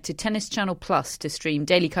 Subscribe to Tennis Channel Plus to stream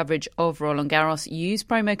daily coverage of Roland Garros. Use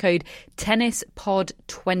promo code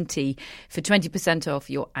TennisPod20 for 20% off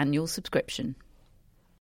your annual subscription.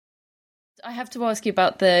 I have to ask you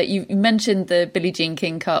about you mentioned the Billie Jean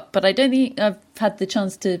King Cup, but I don't think I've had the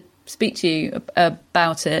chance to speak to you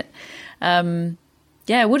about it.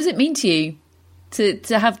 What does it mean to you?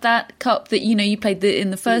 To have that cup that, you played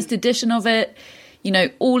in the first edition of it,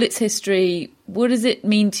 all its history, what does it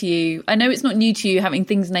mean to you? I know it's not new to you having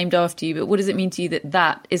things named after you, but what does it mean to you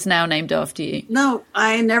that is now named after you? No,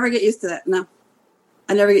 I never get used to that. No,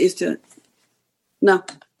 I never get used to it. No,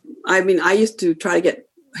 I mean, I used to try to get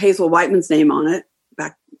Hazel Whiteman's name on it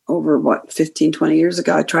back over, 15, 20 years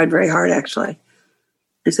ago. I tried very hard, actually.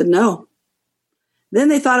 I said no.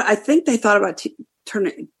 Then I think they thought about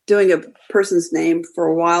doing a person's name for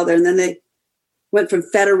a while there, and then they went from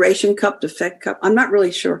Federation Cup to Fed Cup. I'm not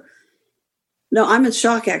really sure. No, I'm in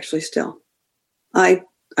shock, actually, still. I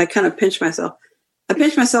kind of pinch myself. I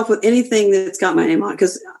pinch myself with anything that's got my name on it,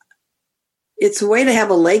 because it's a way to have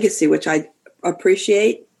a legacy, which I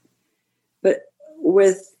appreciate. But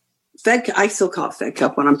with Fed Cup, I still call it Fed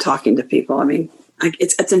Cup when I'm talking to people. I mean,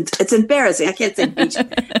 it's embarrassing. I can't say beach.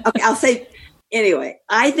 Okay, I'll say. Anyway,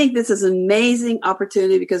 I think this is an amazing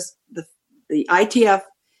opportunity because the ITF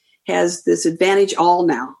has this advantage all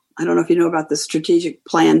now. I don't know if you know about the strategic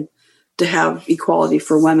plan to have equality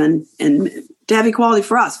for women and to have equality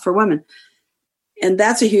for us, for women. And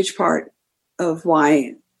that's a huge part of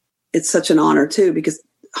why it's such an honor, too, because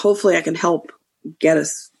hopefully I can help get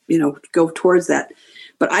us, go towards that.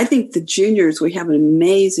 But I think the juniors, we have an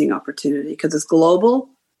amazing opportunity because it's global.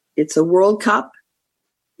 It's a World Cup.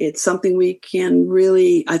 It's something we can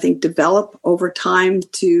really, I think, develop over time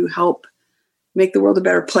to help make the world a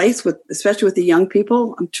better place, especially with the young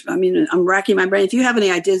people. I'm racking my brain. If you have any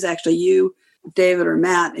ideas, actually, you, David or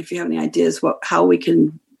Matt, if you have any ideas how we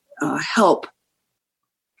can help,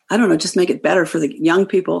 I don't know, just make it better for the young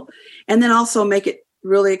people. And then also make it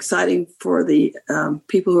really exciting for the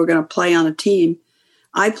people who are going to play on a team.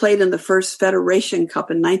 I played in the first Federation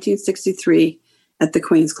Cup in 1963 at the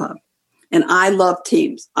Queen's Club. And I love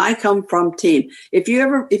teams. I come from team. If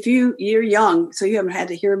you're young, so you haven't had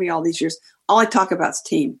to hear me all these years, all I talk about is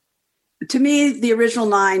team. To me, the original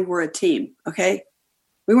 9 were a team, okay?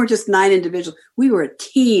 We weren't just 9 individuals. We were a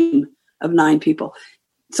team of 9 people.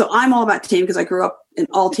 So I'm all about team because I grew up in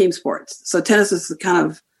all team sports. So tennis is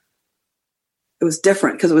it was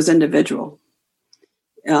different because it was individual.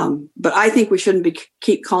 But I think we shouldn't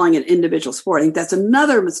keep calling it individual sport. I think that's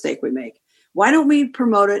another mistake we make. Why don't we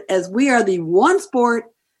promote it as we are the one sport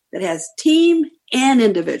that has team and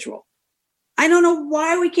individual? I don't know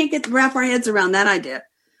why we can't wrap our heads around that idea.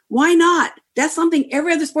 Why not? That's something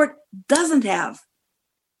every other sport doesn't have.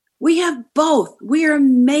 We have both. We are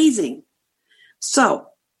amazing. So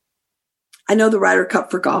I know the Ryder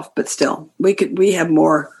Cup for golf, but still, we have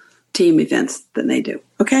more team events than they do.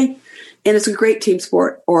 Okay, and it's a great team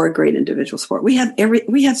sport or a great individual sport. We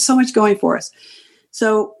have so much going for us.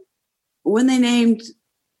 So when they named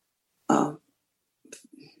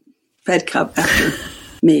Fed Cup after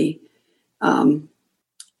me,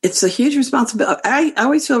 it's a huge responsibility. I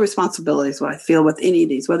always feel responsibility is what I feel with any of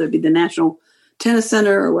these, whether it be the National Tennis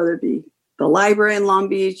Center or whether it be the library in Long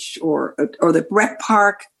Beach or the rec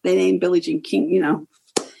park. They named Billie Jean King. You know,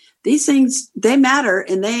 these things, they matter,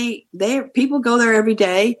 and they people go there every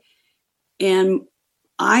day, and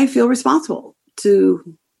I feel responsible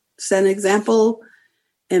to set an example.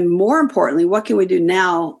 And more importantly, what can we do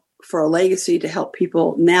now for a legacy to help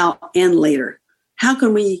people now and later? How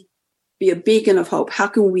can we be a beacon of hope? How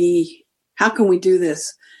can we do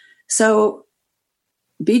this? So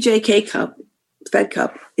BJK Cup, Fed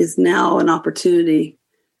Cup, is now an opportunity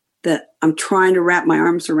that I'm trying to wrap my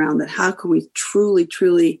arms around, that how can we truly,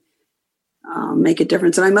 truly make a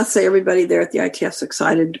difference? And I must say, everybody there at the ITF's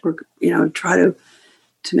excited. We're, try to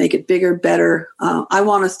make it bigger, better. I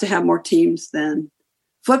want us to have more teams than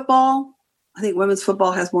football. I think women's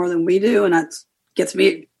football has more than we do, and that gets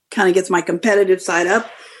my competitive side up.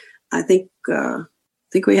 I think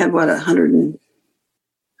we had 100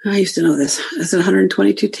 I used to know this. Is it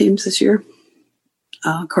 122 teams this year?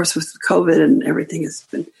 Of course, with COVID and everything,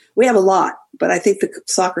 we have a lot, but I think the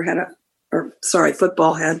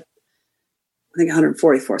football had, I think,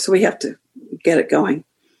 144. So we have to get it going.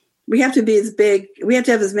 We have to be as big. We have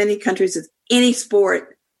to have as many countries as any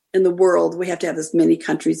sport in the world. We have to have as many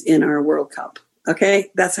countries in our World Cup. Okay,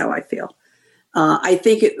 that's how I feel. I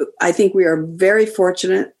think we are very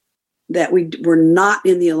fortunate that we're not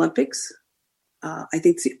in the Olympics. I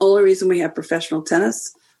think it's the only reason we have professional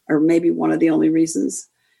tennis, or maybe one of the only reasons,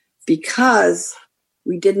 because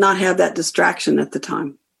we did not have that distraction at the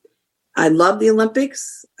time. I love the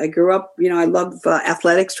Olympics. I grew up, I love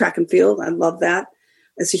athletics, track and field. I love that.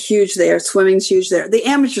 It's huge there. Swimming's huge there. The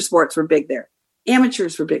amateur sports were big there.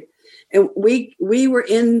 Amateurs were big. And we were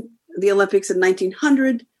in the Olympics in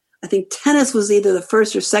 1900. I think tennis was either the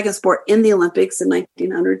first or second sport in the Olympics in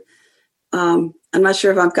 1900. I'm not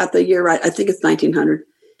sure if I've got the year right. I think it's 1900.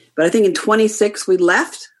 But I think in 26 we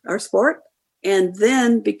left our sport. And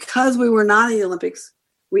then because we were not in the Olympics,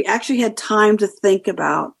 we actually had time to think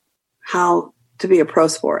about how to be a pro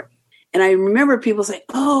sport. And I remember people saying,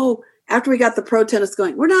 after we got the pro tennis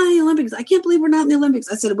going, we're not in the Olympics. I can't believe we're not in the Olympics.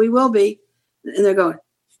 I said, we will be. And they're going,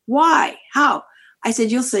 why? How? I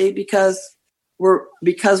said, you'll see, because we're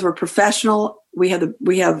professional. We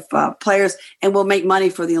have players, and we'll make money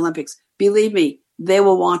for the Olympics. Believe me, they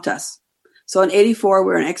will want us. So in '84, we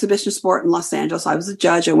were an exhibition sport in Los Angeles. I was a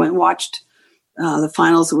judge. I went and watched the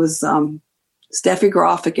finals. It was Steffi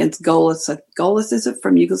Graf against Golis. Golis, is it,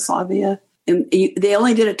 from Yugoslavia? And they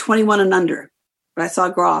only did it 21 and under. But I saw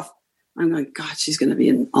Graf. I'm going, God, she's going to be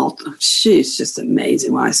an ultra. She's just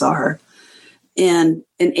amazing when I saw her. And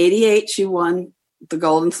in '88, she won the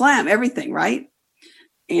Golden Slam, everything, right?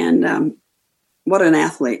 And what an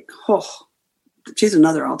athlete. Oh, she's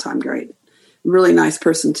another all-time great. Really nice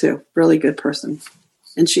person, too. Really good person.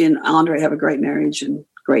 And she and Andre have a great marriage and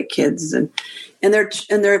great kids. And their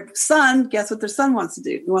son, guess what their son wants to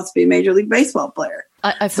do? He wants to be a Major League Baseball player.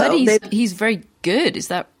 I've heard he's very good. Is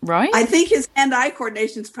that right? I think his hand-eye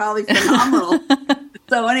coordination is probably phenomenal.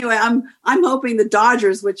 So anyway, I'm hoping the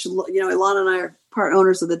Dodgers, which, Ilana and I are part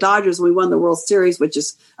owners of the Dodgers. We won the World Series, which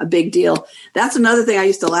is a big deal. That's another thing I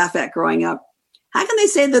used to laugh at growing up. How can they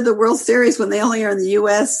say that the World Series when they only are in the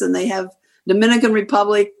U.S. and they have Dominican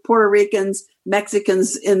Republic, Puerto Ricans,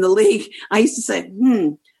 Mexicans in the league? I used to say,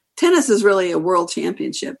 tennis is really a world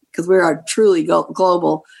championship because we are truly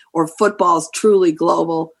global, or football is truly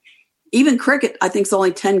global. Even cricket, I think, is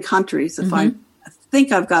only 10 countries.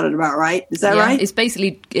 think I've got it about right. Is that right? It's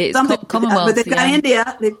basically Commonwealth. Commonwealth. But they've got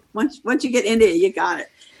India. Once you get India, you got it.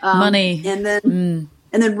 Money. And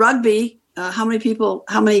then rugby. How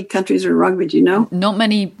many countries are in rugby? Do you know? Not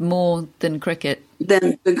many more than cricket.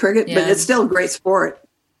 Than cricket, Yeah. but it's still a great sport.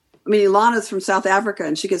 I mean, Ilana's from South Africa,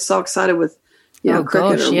 and she gets so excited with, cricket.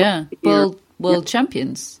 Gosh, yeah. World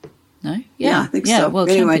champions. No? Yeah, I think so. World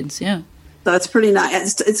Anyway. champions, yeah. So it's pretty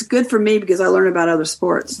nice. It's good for me because I learn about other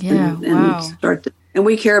sports. Yeah, wow. And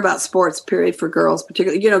we care about sports, period, for girls,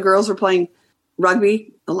 particularly. Girls are playing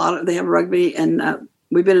rugby. They have rugby, and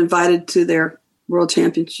we've been invited to their World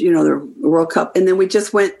Championship, their World Cup. And then we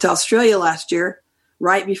just went to Australia last year,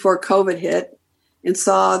 right before COVID hit, and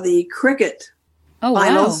saw the cricket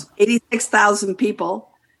finals. Wow. 86,000 people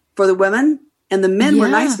for the women, and the men were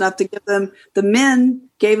nice enough to give them. The men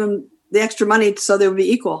gave them the extra money so they would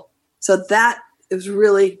be equal. So that is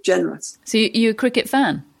really generous. So you a cricket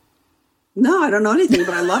fan? No, I don't know anything,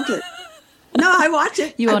 but I loved it. No, I watch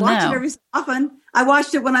it. I watch it every so often. I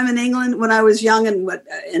watched it when I'm in England when I was young,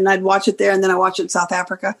 and I'd watch it there, and then I watch it in South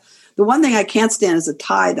Africa. The one thing I can't stand is a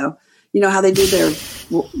tie, though. You know how they do their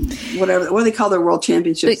what do they call their world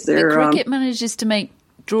championships? The cricket manages to make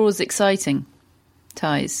draws exciting.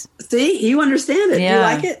 Ties. See, you understand it. Yeah.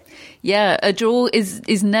 You like it? Yeah, a draw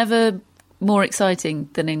is never more exciting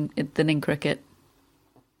than in cricket.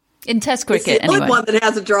 In Test cricket, it's the only one that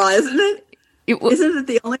has a draw, isn't it? Isn't it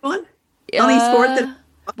the only one? Only sport that.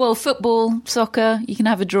 Well, football, soccer, you can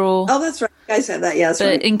have a draw. Oh, that's right. You guys have that. Yeah, that's but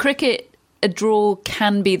right. in cricket, a draw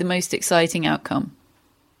can be the most exciting outcome.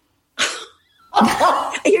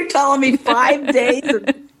 You're telling me 5 days?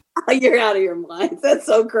 You're out of your mind. That's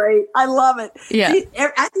so great. I love it. Yeah, See,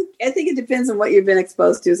 I think it depends on what you've been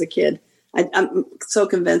exposed to as a kid. I'm so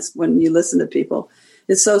convinced when you listen to people.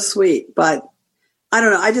 It's so sweet. But I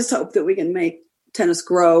don't know. I just hope that we can make tennis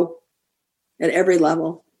grow at every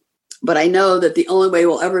level. But I know that the only way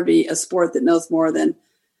we'll ever be a sport that knows more than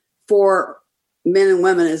 4 men and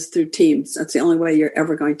women is through teams. That's the only way you're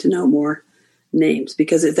ever going to know more names,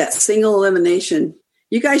 because it's that single elimination.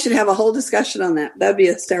 You guys should have a whole discussion on that. That'd be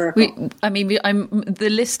hysterical. I'm the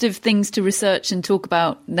list of things to research and talk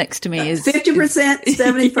about next to me is 50%,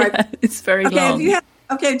 75%. Yeah, it's very long.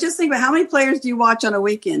 Just think about how many players do you watch on a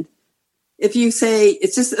weekend? If you say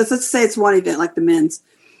let's say it's one event like the men's.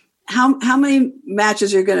 How many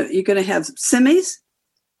matches you're gonna have semis,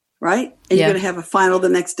 right? And you're gonna have a final the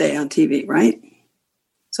next day on TV, right?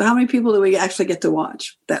 So how many people do we actually get to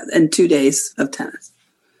watch that in 2 days of tennis?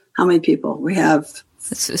 How many people? We have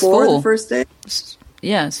it's four the first day.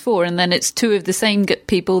 Yeah, it's 4, and then it's 2 of the same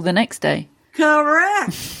people the next day.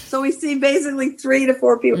 Correct. So we see basically 3 to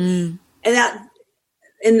 4 people, and that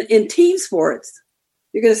in team sports,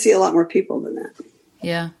 you're going to see a lot more people than that.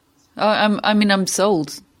 Yeah. I'm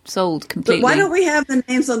sold completely. But why don't we have the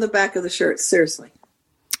names on the back of the shirts? Seriously.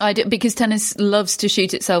 I do, because tennis loves to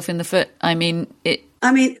shoot itself in the foot. And then,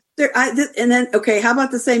 how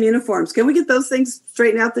about the same uniforms? Can we get those things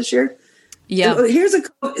straightened out this year? Yeah.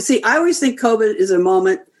 I always think COVID is a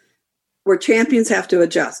moment where champions have to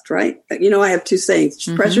adjust, right? I have 2 sayings.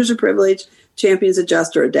 Pressures are privilege, champions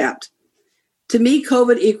adjust or adapt. To me,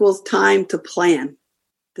 COVID equals time to plan,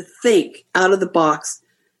 to think out of the box,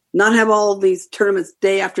 not have all of these tournaments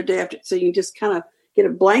day after day after. So you can just kind of get a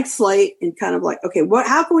blank slate and kind of like, okay,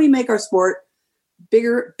 how can we make our sport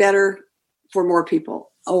bigger, better for more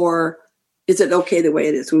people? Or is it okay the way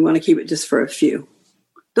it is? We want to keep it just for a few.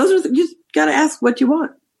 You got to ask what you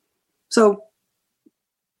want. So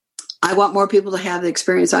I want more people to have the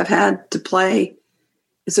experience I've had to play.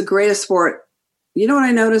 It's the greatest sport. You know what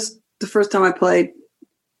I noticed the first time I played?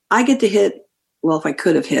 I get to hit. Well, if I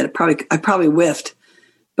could have hit, I probably whiffed.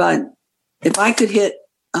 But if I could hit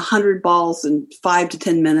 100 balls in 5 to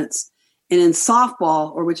 10 minutes, and in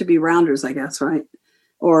softball, or which would be rounders, I guess, right?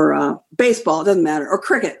 Or baseball, it doesn't matter, or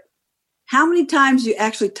cricket, how many times you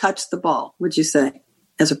actually touch the ball, would you say,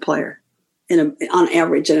 as a player, on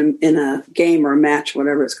average in a game or a match,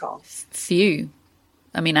 whatever it's called? Few.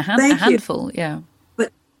 I mean, a handful, yeah.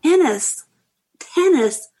 But tennis,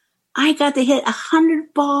 I got to hit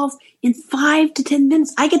 100 balls in 5 to 10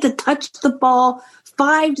 minutes. I get to touch the ball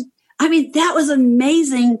that was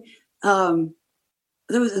amazing. There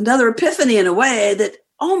was another epiphany in a way that,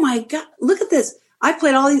 oh my God, look at this. I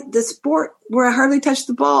played this sport where I hardly touched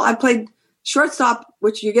the ball. I played shortstop,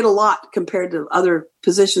 which you get a lot compared to other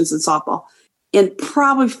positions in softball, and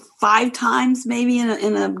probably 5 times maybe in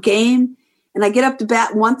a game. And I get up to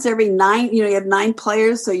bat once every 9. You have 9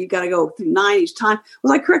 players, so you got to go through 9 each time. It was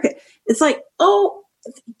like cricket. It's like, oh,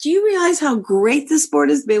 do you realize how great this sport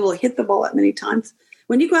is to be able to hit the ball that many times?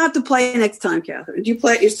 When you go out to play next time, Catherine, do you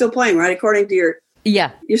play? You're still playing, right? According to your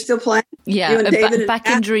Yeah. You're still playing? Yeah. You and David back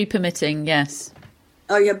injury permitting, yes.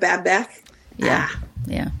 Oh, you have bad back? Yeah.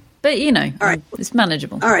 Yeah. But, you know, all right. It's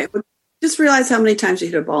manageable. All right. Well, just realize how many times you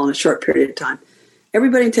hit a ball in a short period of time.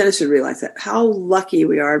 Everybody in tennis should realize that. How lucky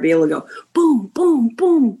we are to be able to go boom, boom,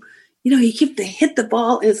 boom. You know, you keep to hit the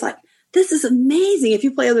ball, and it's like, this is amazing if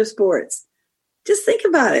you play other sports. Just think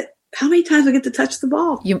about it. How many times we get to touch the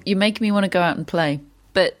ball? You make me want to go out and play,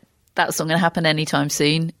 but that's not going to happen anytime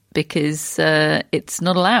soon because it's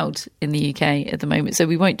not allowed in the UK at the moment. So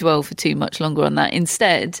we won't dwell for too much longer on that.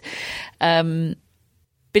 Instead, Billie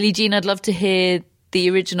Jean, I'd love to hear the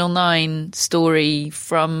original 9 story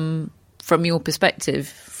from your perspective,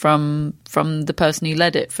 from the person who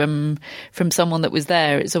led it, from someone that was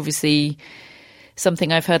there. It's obviously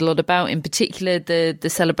something I've heard a lot about, in particular the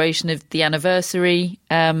celebration of the anniversary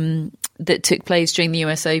that took place during the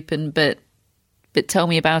US Open. But tell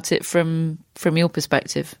me about it from your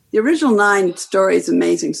perspective. The original 9 story is an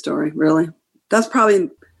amazing story, really. That's probably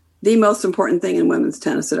the most important thing in women's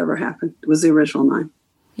tennis that ever happened, was the original 9.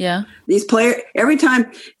 Yeah. These players, every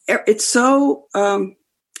time, it's so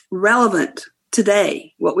relevant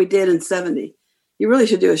today, what we did in 70. You really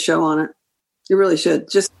should do a show on it. You really should.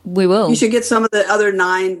 We will. You should get some of the other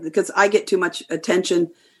 9, because I get too much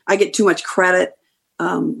attention. I get too much credit,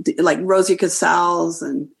 like Rosie Casals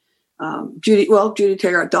and Judy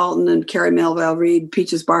Tegart Dalton and Carrie Melville Reed,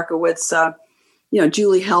 Peaches Barkowitz,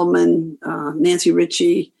 Julie Hellman, Nancy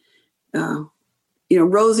Ritchie.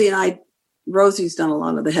 Rosie and I, Rosie's done a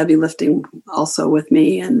lot of the heavy lifting also with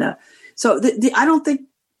me. And so I don't think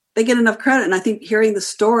they get enough credit. And I think hearing the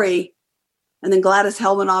story, and then Gladys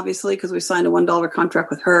Hellman, obviously, because we signed a $1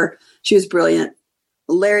 contract with her. She was brilliant.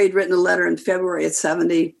 Larry had written a letter in February at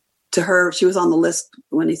 70 to her. She was on the list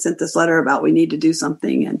when he sent this letter about we need to do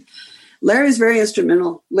something. And Larry was very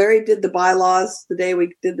instrumental. Larry did the bylaws. The day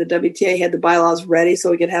we did the WTA, had the bylaws ready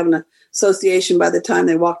so we could have an association by the time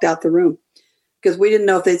they walked out the room. Because we didn't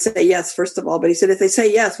know if they'd say yes, first of all. But he said, if they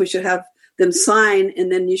say yes, we should have them sign,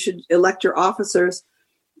 and then you should elect your officers.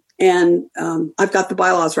 And I've got the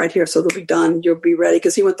bylaws right here, so they'll be done. You'll be ready.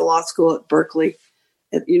 Because he went to law school at Berkeley,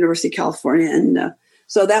 at University of California. And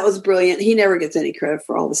so that was brilliant. He never gets any credit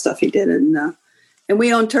for all the stuff he did. And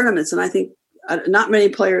we own tournaments. And I think not many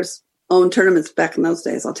players owned tournaments back in those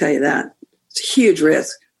days. I'll tell you that. It's a huge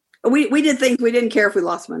risk. We did things. We didn't care if we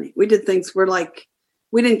lost money. We did things.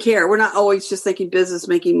 We didn't care. We're not always just thinking business,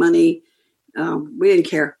 making money. We didn't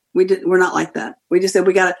care. We're not like that. We just said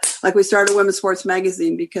we started Women's Sports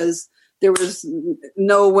Magazine because there was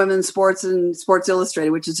no women's sports in Sports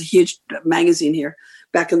Illustrated, which is a huge magazine here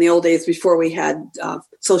back in the old days before we had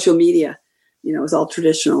social media. It was all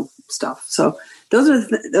traditional stuff. So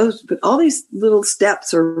but all these little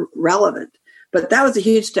steps are relevant. But that was a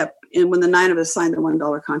huge step when the 9 of us signed the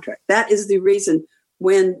 $1 contract. That is the reason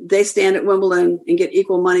when they stand at Wimbledon and get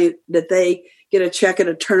equal money, that they get a check at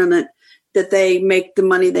a tournament, that they make the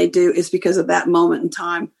money they do, is because of that moment in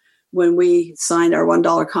time when we signed our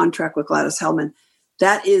 $1 contract with Gladys Hellman.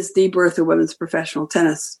 That is the birth of women's professional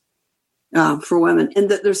tennis for women. And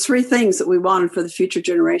there's 3 things that we wanted for the future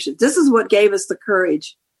generations. This is what gave us the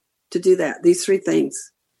courage to do that. These 3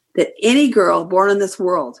 things, that any girl born in this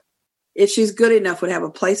world, if she's good enough, would have a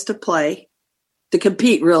place to play, to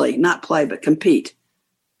compete, really, not play, but compete.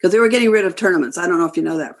 Because they were getting rid of tournaments. I don't know if you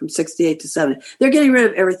know that, from 68 to 70. They're getting rid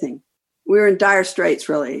of everything. We were in dire straits,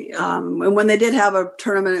 really. And when they did have a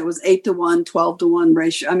tournament, it was 8-1, 12-1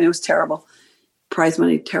 ratio. I mean, it was terrible. Prize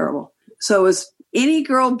money, terrible. So it was any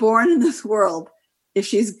girl born in this world, if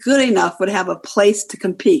she's good enough, would have a place to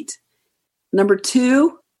compete. Number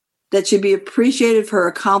 2, that she'd be appreciated for her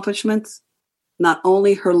accomplishments, not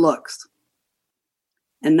only her looks.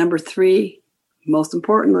 And number 3, most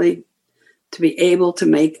importantly, to be able to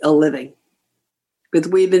make a living. Because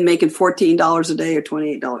we've been making $14 a day or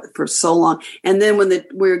 $28 for so long. And then when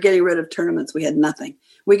we were getting rid of tournaments, we had nothing.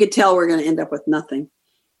 We could tell we were going to end up with nothing.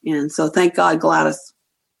 And so thank God Gladys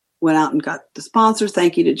went out and got the sponsors.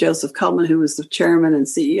 Thank you to Joseph Cullman, who was the chairman and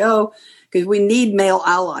CEO, because we need male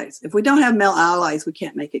allies. If we don't have male allies, we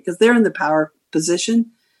can't make it, because they're in the power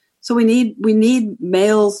position. So we need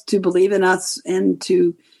males to believe in us and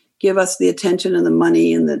to give us the attention and the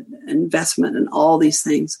money and the investment and all these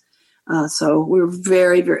things. So we were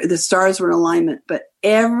very, very, the stars were in alignment. But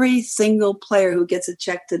every single player who gets a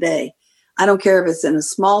check today, I don't care if it's in a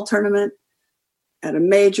small tournament, at a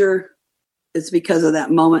major, it's because of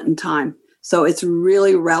that moment in time. So it's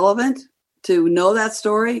really relevant to know that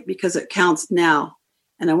story because it counts now.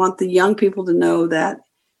 And I want the young people to know that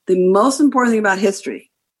the most important thing about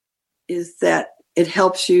history is that it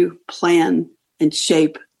helps you plan and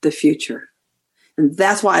shape the future. And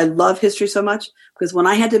that's why I love history so much, Because when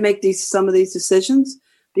I had to make some of these decisions,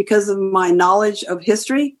 because of my knowledge of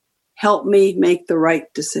history, helped me make the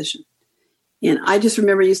right decision. And I just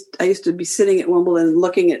remember I used to be sitting at Wimbledon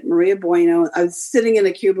looking at Maria Bueno. I was sitting in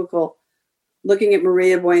a cubicle looking at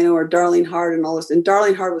Maria Bueno or Darlene Hard and all this. And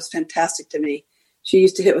Darlene Hard was fantastic to me. She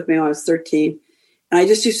used to hit with me when I was 13. And I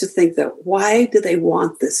just used to think that, why do they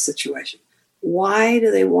want this situation? Why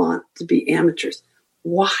do they want to be amateurs?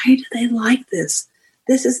 Why do they like this?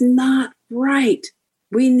 This is not right.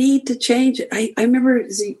 We need to change it. I remember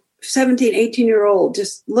as a 17, 18-year-old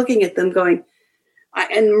just looking at them going,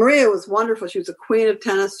 and Maria was wonderful. She was a queen of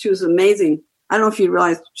tennis. She was amazing. I don't know if you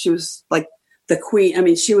realize she was like the queen. I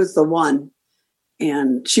mean, she was the one.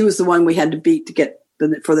 And she was the one we had to beat to get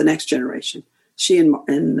for the next generation. She and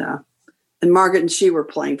Margaret and she were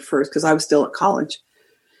playing first because I was still at college.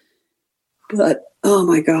 But, oh,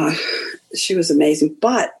 my God, she was amazing.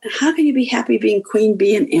 But how can you be happy being queen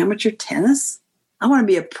bee in amateur tennis? I want to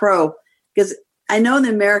be a pro because I know in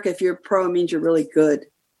America, if you're a pro, it means you're really good.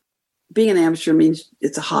 Being an amateur means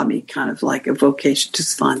it's a hobby, kind of like a vocation,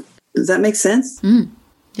 just fun. Does that make sense?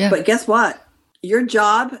 Yeah. But guess what? Your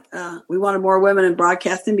job, we wanted more women in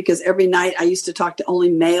broadcasting because every night I used to talk to only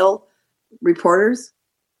male reporters.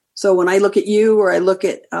 So when I look at you or I look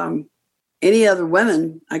at any other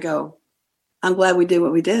women, I go, I'm glad we did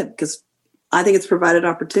what we did because I think it's provided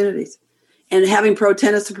opportunities. And having pro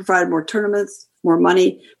tennis has provided more tournaments, more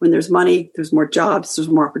money. When there's money, there's more jobs, there's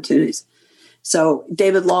more opportunities. So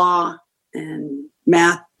David Law and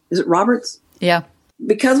Matt, is it Roberts? Yeah.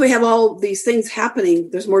 Because we have all these things happening,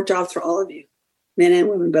 there's more jobs for all of you, men and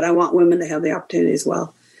women. But I want women to have the opportunity as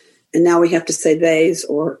well. And now we have to say theys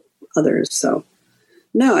or others. So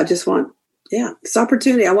no, I just want, this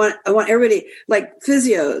opportunity. I want everybody, like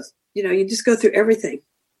physios, you just go through everything.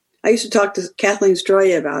 I used to talk to Kathleen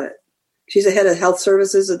Stroya about it. She's the head of health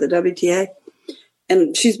services at the WTA.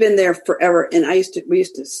 And she's been there forever. And we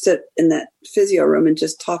used to sit in that physio room and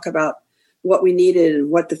just talk about what we needed and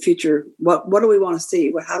what the future, what do we want to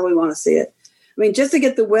see? How do we want to see it? I mean, just to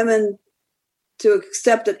get the women to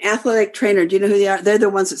accept an athletic trainer. Do you know who they are? They're the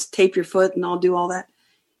ones that tape your foot and all do all that.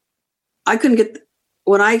 I couldn't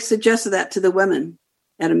when I suggested that to the women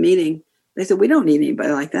at a meeting, they said, we don't need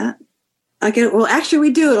anybody like that. I get, well, actually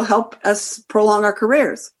we do. It'll help us prolong our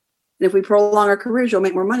careers. And if we prolong our careers, you'll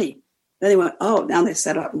make more money. Then they went, oh, now they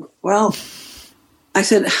set up. Well, I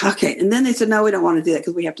said, okay. And then they said, no, we don't want to do that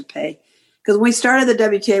because we have to pay. Because when we started the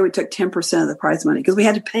WTA, we took 10% of the prize money because we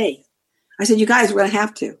had to pay. I said, you guys, we're going to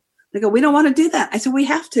have to. They go, we don't want to do that. I said, we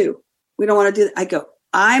have to. We don't want to do that. I go,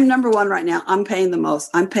 I'm number one right now. I'm paying the most.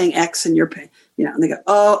 I'm paying X and you're paying, and they go,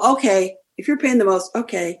 oh, okay. If you're paying the most,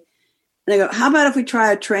 okay. And I go, how about if we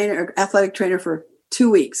try a athletic trainer for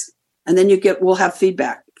 2 weeks and then we'll have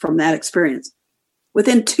feedback from that experience.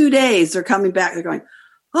 Within 2 days, they're coming back. They're going,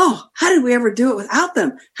 oh, how did we ever do it without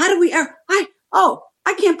them? How did we ever,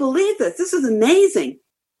 I can't believe this. This is amazing.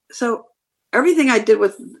 So everything I did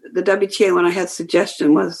with the WTA when I had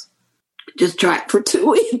suggestion was just try it for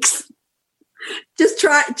 2 weeks. Just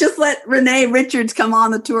let Renee Richards come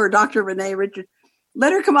on the tour, Dr. Renee Richards.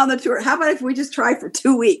 Let her come on the tour. How about if we just try for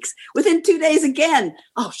 2 weeks? Within 2 days again.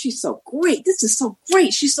 Oh, she's so great. This is so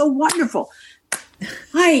great. She's so wonderful.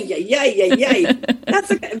 Yeah. That's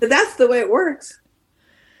the way it works.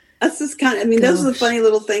 That's just those are the funny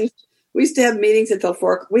little things. We used to have meetings until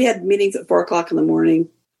 4. We had meetings at 4:00 in the morning.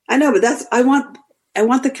 I know, but I want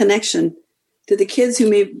the connection to the kids who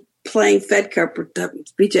may be playing Fed Cup or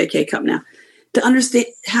BJK Cup now to understand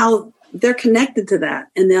how they're connected to that.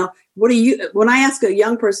 And now, when I ask a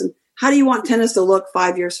young person, how do you want tennis to look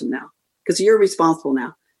 5 years from now? Because you're responsible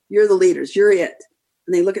now. You're the leaders. You're it.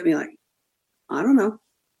 And they look at me like, I don't know.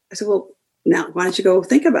 I said, well, now why don't you go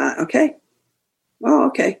think about it? Okay. Oh,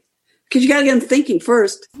 okay. Because you got to get them thinking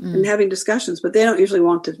first and having discussions, but they don't usually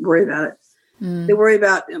want to worry about it. They worry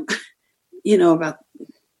about, about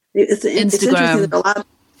it's interesting that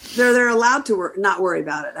they're allowed to not worry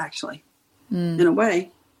about it actually, in a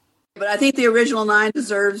way. But I think the original 9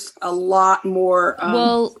 deserves a lot more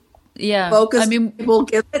focus. People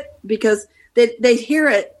give it because they hear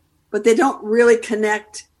it, but they don't really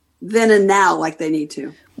connect then and now like they need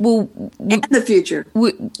to. Well, in the future.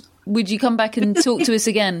 Would you come back and talk to us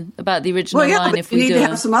again about the original 9 if we do? We need to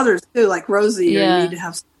have some others too, like Rosie. Yeah. You need to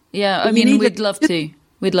have. We'd love to.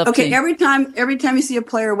 We'd love to. Okay, every time you see a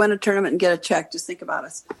player win a tournament and get a check, just think about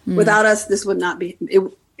us. Without us, this would not be.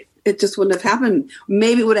 It just wouldn't have happened.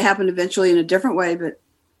 Maybe it would have happened eventually in a different way, but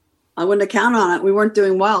I wouldn't have counted on it. We weren't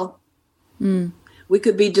doing well. We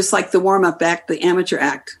could be just like the warm-up act, the amateur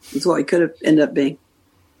act is what we could have ended up being.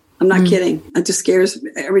 I'm not kidding. It just scares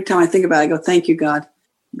me. Every time I think about it, I go, thank you, God,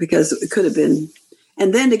 because it could have been.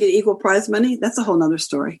 And then to get equal prize money, that's a whole nother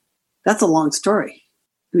story. That's a long story.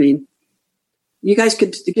 I mean, you guys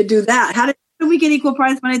could do that. How did we get equal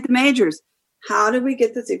prize money at the majors? How did we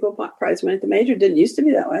get this equal prize money at the major? It didn't used to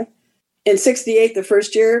be that way. In 68, the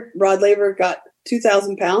first year, Rod Laver got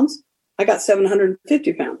 2,000 pounds. I got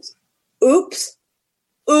 750 pounds. Oops.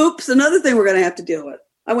 Another thing we're going to have to deal with.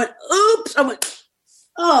 I went, oh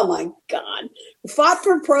my God. We fought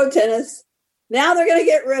for pro tennis. Now they're going to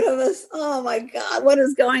get rid of us. Oh my God. What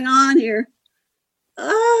is going on here?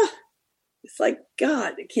 It's like,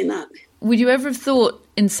 God, it cannot. Would you ever have thought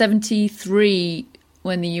in 73,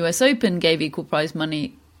 when the US Open gave equal prize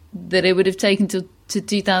money, that it would have taken to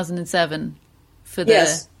 2007 for the...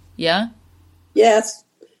 Yes. Yeah? Yes.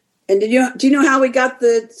 And do you know how we got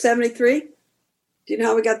the 73? Do you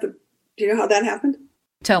know how that happened?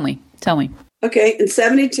 Tell me. Okay. In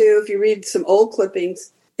 72, if you read some old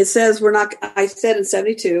clippings, it says I said in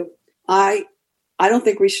 72, I don't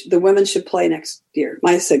think the women should play next year.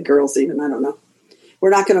 I said girls even, I don't know. I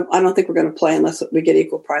don't think we're going to play unless we get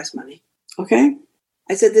equal prize money. Okay.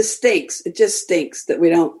 I said, this stinks. It just stinks that we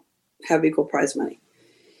don't have equal prize money.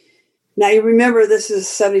 Now you remember this is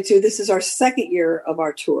 72. This is our second year of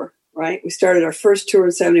our tour, right? We started our first tour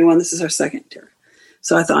in 71. This is our second tour.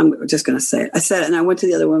 So I thought, I'm just going to say it. I said it, and I went to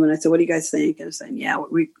the other women. I said, what do you guys think? And I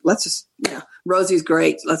said, Rosie's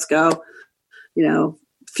great. Let's go.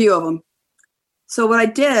 Few of them. So what I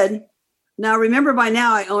did, now remember by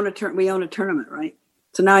now we own a tournament, right?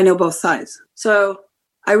 So now I know both sides. So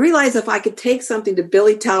I realized if I could take something to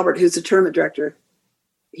Billy Talbert, who's the tournament director,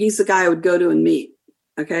 he's the guy I would go to and meet.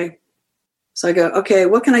 Okay. So I go, okay,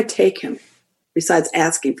 what can I take him besides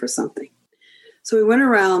asking for something? So we went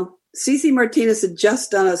around. CeCe Martinez had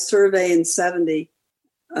just done a survey in 70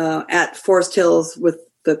 at Forest Hills with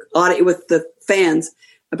the fans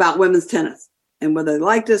about women's tennis and whether they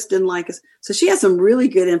liked us, didn't like us. So she has some really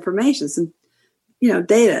good information, some,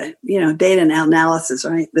 data and analysis,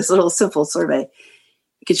 right? This little simple survey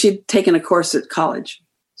because she'd taken a course at college.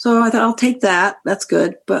 So I thought, I'll take that. That's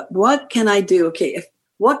good. But what can I do? Okay.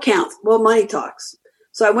 What counts? Well, money talks.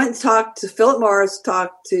 So I went and talked to Philip Morris,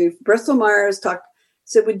 talked to Bristol Myers,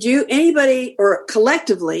 said, would anybody or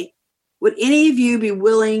collectively, would any of you be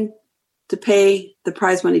willing to pay the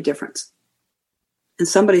prize money difference? And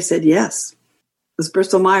somebody said, yes. It was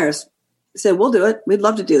Bristol Myers. They said, we'll do it. We'd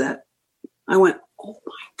love to do that. I went, oh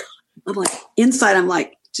my God. I'm like, inside, I'm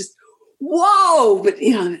like, just, whoa, but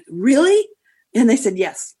really? And they said,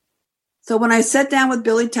 yes. So when I sat down with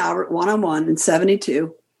Billy Talbot one-on-one in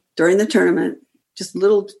 72 during the tournament, just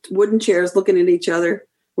little wooden chairs looking at each other,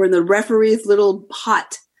 we're in the referee's little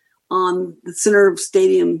hut on the center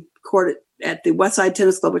stadium court at the Westside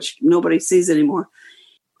Tennis Club, which nobody sees anymore.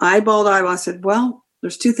 Eyeball to eyeball, I said, well,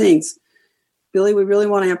 there's two things. Billy, we really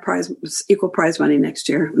want to have equal prize money next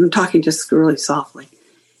year. And I'm talking just really softly.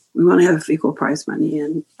 We want to have equal prize money.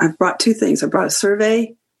 And I brought two things. I brought a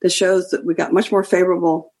survey that shows that we got much more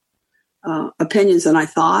favorable opinions than I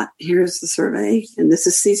thought. Here's the survey. And this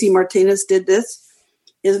is CeCe Martinez did this.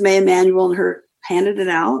 Ismay Emanuel and her handed it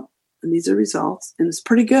out. And these are results. And it's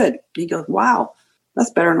pretty good. He goes, wow,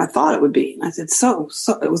 that's better than I thought it would be. And I said, so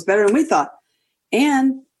it was better than we thought.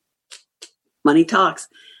 And money talks.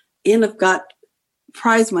 And I've got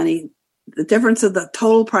prize money, the difference of the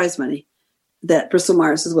total prize money that Bristol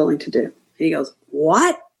Myers is willing to do. And he goes,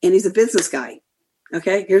 what? And he's a business guy.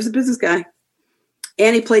 Okay, here's a business guy.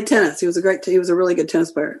 And he played tennis. He was a really good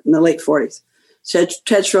tennis player in the late 40s.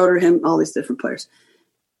 Ted Schroeder, him, all these different players.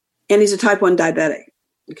 And he's a type 1 diabetic.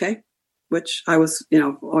 Okay, which I was,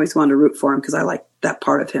 always wanted to root for him because I like that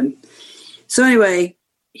part of him. So anyway,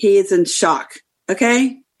 he is in shock.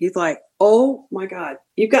 Okay, he's like, oh my God,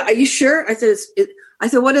 are you sure? I said, I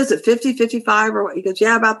said, what is it, 50, 55 or what? He goes,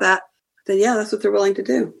 yeah, about that. I said, yeah, that's what they're willing to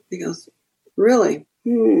do. He goes, really?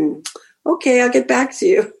 Okay, I'll get back to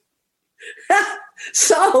you.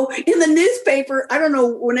 So in the newspaper, I don't know,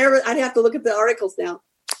 whenever I'd have to look at the articles now,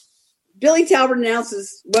 Billy Talbot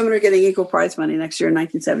announces women are getting equal prize money next year in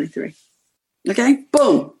 1973. Okay,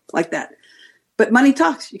 boom, like that. But money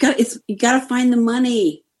talks. You got to find the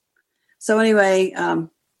money. So anyway,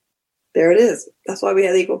 there it is. That's why we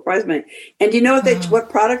had equal prize money. And do you know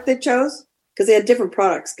what product they chose? Because they had different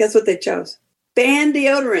products. Guess what they chose? Band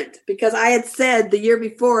deodorant. Because I had said the year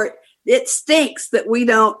before, it stinks that we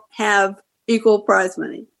don't have equal prize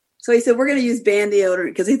money. So he said, we're going to use band deodorant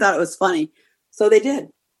because he thought it was funny. So they did.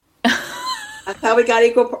 That's how we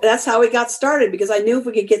got that's how we got started, because I knew if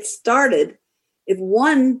we could get started, if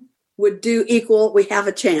one would do equal, we have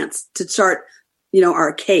a chance to start,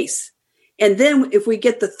 our case. And then if we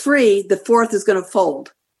get the three, the fourth is going to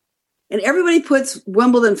fold. And everybody puts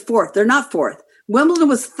Wimbledon fourth. They're not fourth. Wimbledon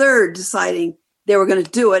was third, deciding they were going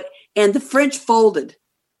to do it, and the French folded.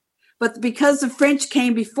 But because the French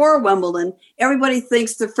came before Wimbledon, everybody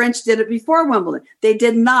thinks the French did it before Wimbledon. They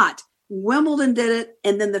did not. Wimbledon did it,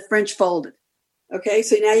 and then the French folded. Okay,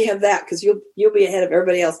 so now you have that because you'll be ahead of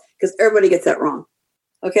everybody else because everybody gets that wrong.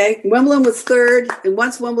 Okay, Wimbledon was third, and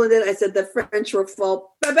once Wimbledon did, I said the French were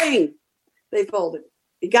full. Bang! They folded.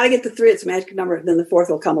 You got to get to 3; it's a magic number. Then the 4th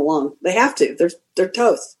will come along. They have to. They're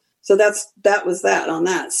toast. So that was that on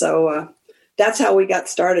that. So that's how we got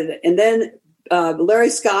started. And then Larry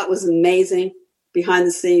Scott was amazing behind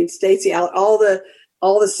the scenes. Stacey Allard,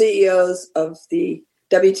 all the CEOs of the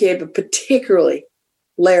WTA, but particularly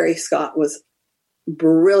Larry Scott was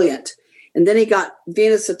brilliant. And then he got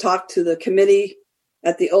Venus to talk to the committee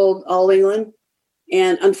at the old All England.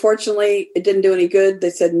 And unfortunately, it didn't do any good.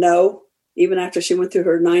 They said no, even after she went through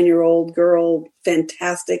her 9-year-old girl,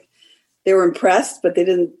 fantastic. They were impressed, but they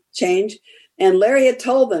didn't change. And Larry had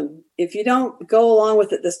told them, if you don't go along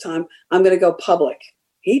with it this time, I'm going to go public.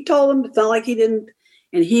 He told them, it's not like he didn't.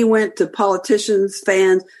 And he went to politicians,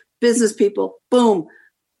 fans, business people, boom.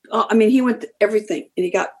 He went to everything. And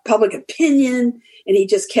he got public opinion, and he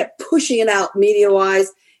just kept pushing it out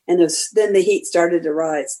media-wise. And then the heat started to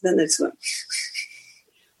rise. Then it's went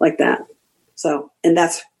like that. So, and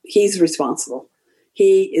he's responsible.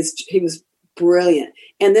 He was brilliant.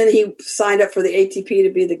 And then he signed up for the ATP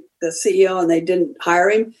to be the CEO, and they didn't hire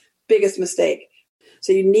him. Biggest mistake.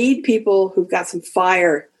 So you need people who've got some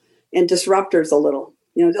fire and disruptors a little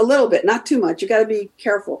bit, not too much. You got to be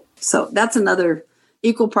careful. So that's another.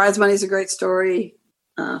 Equal prize money is a great story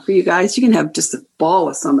for you guys. You can have just a ball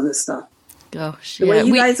with some of this stuff. Gosh, the way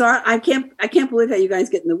you guys are, I can't believe how you guys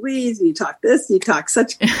get in the weeds and you talk this, and you talk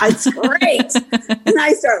such. It's great, and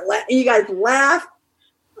I start laughing. You guys laugh.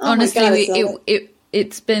 Oh honestly,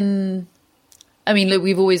 it's been. I mean, look,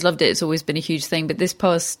 we've always loved it. It's always been a huge thing. But this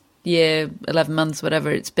past year, 11 months,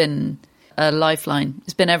 whatever, it's been a lifeline.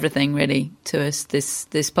 It's been everything really to us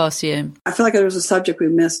this past year. I feel like there was a subject we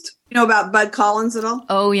missed. You know about Bud Collins at all?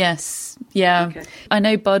 Oh, yes. Yeah. Okay. I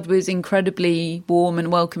know Bud was incredibly warm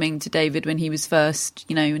and welcoming to David when he was first,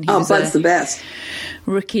 and he was Bud's the best.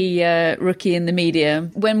 Rookie in the media.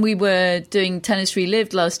 When we were doing Tennis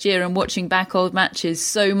Relived last year and watching back old matches,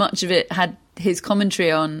 so much of it had his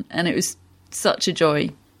commentary on, and it was such a joy.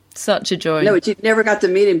 Such a joy. No, but you never got to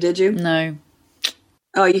meet him, did you? No.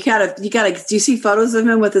 Oh, you gotta. Do you see photos of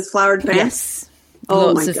him with his flowered pants? Yes.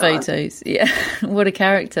 Lots of photos. Yeah. What a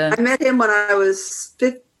character. I met him when I was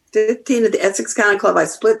 15 at the Essex County Club. I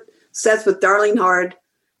split sets with Darlene Hard.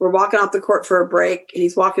 We're walking off the court for a break, and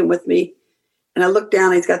he's walking with me. And I look down,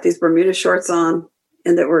 and he's got these Bermuda shorts on,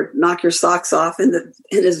 and that were knock your socks off, in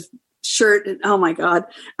his shirt. And oh my God,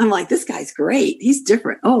 I'm like, this guy's great. He's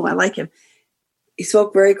different. Oh, I like him. He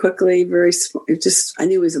spoke very quickly, very smart. I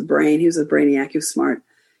knew he was a brain. He was a brainiac. He was smart.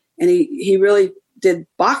 And he really did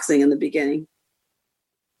boxing in the beginning.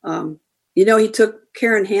 He took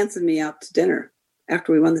Karen Hansen and me out to dinner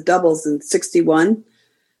after we won the doubles in 61.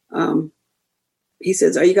 He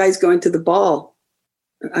says, are you guys going to the ball?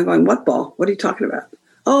 I'm going, what ball? What are you talking about?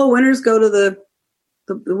 Oh, winners go to the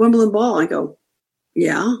Wimbledon ball. I go,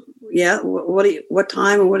 yeah. What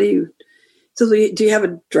time and what do you? So do you have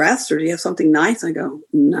a dress or do you have something nice? I go,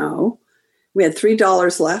 no. We had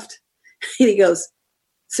 $3 left. And he goes,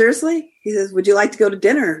 seriously? He says, would you like to go to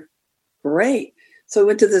dinner? Great. So we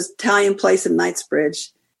went to this Italian place in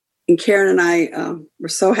Knightsbridge. And Karen and I were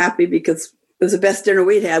so happy because it was the best dinner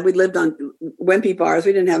we'd had. We lived on wimpy bars.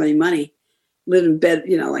 We didn't have any money. Lived in bed,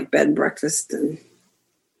 like bed and breakfast, and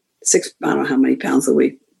I don't know how many pounds a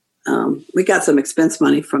week. We got some expense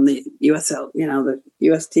money from the USL, the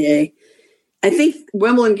USTA. I think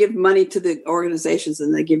Wimbledon give money to the organizations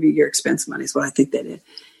and they give you your expense money is what I think they did.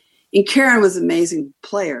 And Karen was an amazing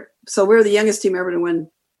player. So we were the youngest team ever to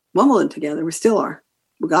win Wimbledon together. We still are.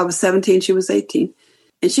 I was 17, she was 18.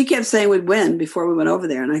 And she kept saying we'd win before we went over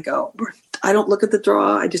there. And I go, I don't look at the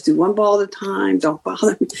draw. I just do one ball at a time. Don't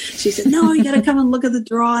bother me. She said, no, you got to come and look at the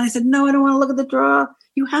draw. And I said, no, I don't want to look at the draw.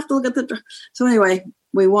 You have to look at the draw. So anyway,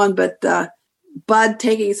 we won. But Bud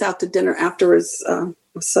taking us out to dinner afterwards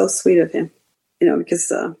was so sweet of him,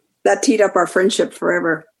 because that teed up our friendship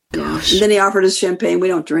forever. Gosh. And then he offered us champagne. We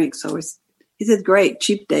don't drink. So he said, great,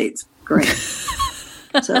 cheap dates. Great.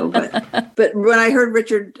 So, but when I heard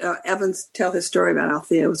Richard Evans tell his story about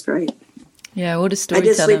Althea, it was great. Yeah, what a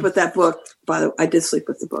storyteller. I did sleep with that book, by the way. I did sleep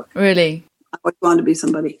with the book. Really? I always wanted to be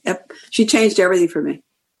somebody. She changed everything for me.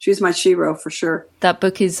 She was my shero for sure. That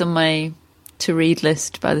book is on my to-read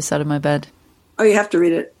list by the side of my bed. Oh, you have to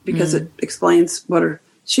read it because it explains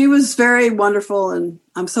she was very wonderful, and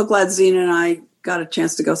I'm so glad Zena and I got a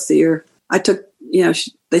chance to go see her. I took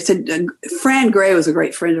they said Fran Gray was a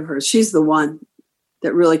great friend of hers. She's the one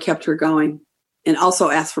that really kept her going, and also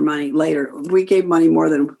asked for money later. We gave money more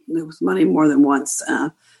than once.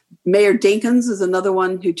 Mayor Dinkins is another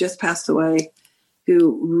one who just passed away,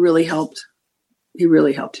 who really helped. He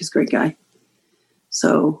really helped. He's a great guy.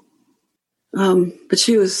 So, but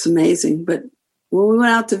she was amazing. But when we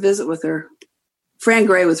went out to visit with her, Fran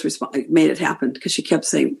Gray made it happen, because she kept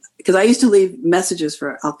saying, because I used to leave messages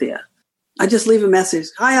for Althea. I just leave a message.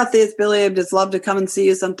 Hi, Althea, it's Billy. I'd just love to come and see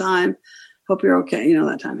you sometime. Hope you're okay.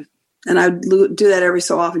 That time. And I'd do that every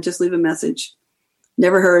so often, just leave a message.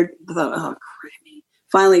 Never heard. I thought, oh, crazy.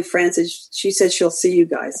 Finally, Fran said, she said she'll see you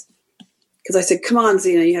guys. Because I said, come on,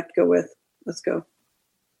 Zena, you have to go with. Let's go.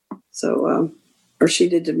 So, or she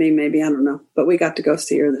did to me, maybe, I don't know. But we got to go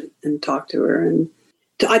see her and talk to her. And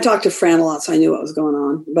I talked to Fran a lot, so I knew what was going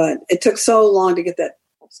on. But it took so long to get that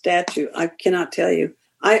statue. I cannot tell you.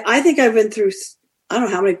 I think I've been through, I don't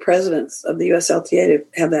know how many presidents of the USLTA to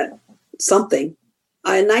have that something.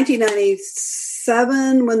 In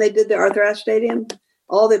 1997, when they did the Arthur Ashe Stadium,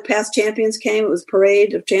 all the past champions came. It was a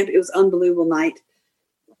parade of champions. It was an unbelievable night.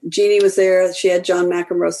 Jeannie was there. She had John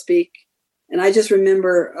McEnroe speak. And I just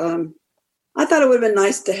remember, I thought it would have been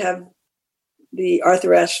nice to have the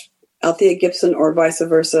Arthur Ashe, Althea Gibson, or vice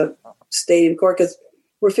versa stadium court, because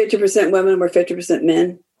we're 50% women, we're 50%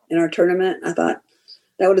 men in our tournament. I thought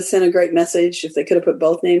that would have sent a great message if they could have put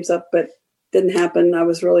both names up, but didn't happen.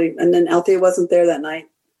 And then Althea wasn't there that night.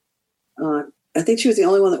 I think she was the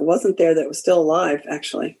only one that wasn't there that was still alive,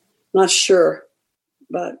 actually. I'm not sure,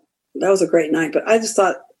 but that was a great night. But I just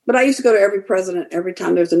thought, but I used to go to every president, every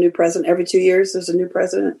time there's a new president, every 2 years there's a new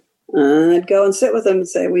president. I'd go and sit with them and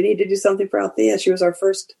say, we need to do something for Althea. She's our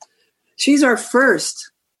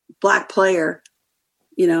first Black player,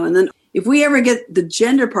 and then if we ever get the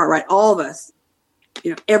gender part right, all of us,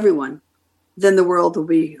 everyone, then the world will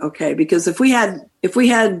be okay. Because if we had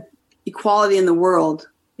equality in the world,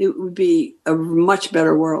 it would be a much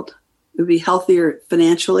better world. It would be healthier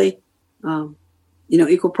financially,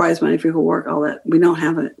 equal prize money for equal work, all that. We don't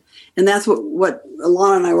have it. And that's what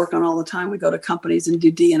Alana and I work on all the time. We go to companies and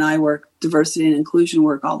do D&I work, diversity and inclusion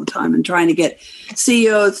work all the time, and trying to get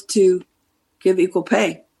CEOs to give equal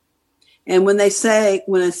pay. And when a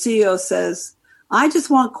CEO says, I just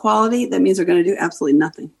want quality, that means they're going to do absolutely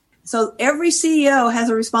nothing. So every CEO has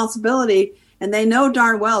a responsibility, and they know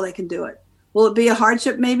darn well they can do it. Will it be a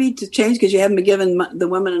hardship maybe to change because you haven't been giving the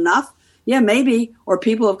women enough? Yeah, maybe. Or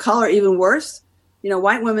people of color, even worse.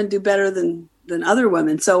 White women do better than other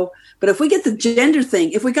women. So, but if we get the gender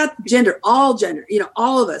thing, if we got all gender,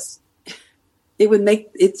 all of us,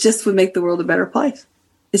 it just would make the world a better place.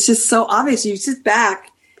 It's just so obvious. You sit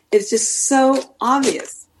back, it's just so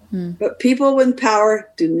obvious. But people with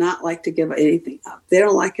power do not like to give anything up. They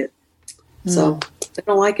don't like it. So they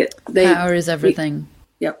don't like it. Power is everything.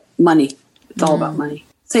 Yep. Money. It's all about money.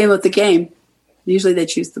 Same with the game. Usually they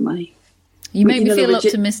choose the money. You make me feel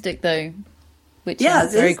optimistic, though, which I'm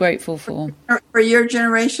very grateful for. For your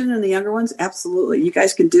generation and the younger ones, absolutely. You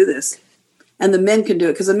guys can do this. And the men can do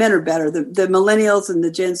it because the men are better. The millennials and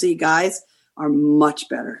the Gen Z guys are much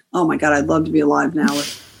better. Oh, my God, I'd love to be alive now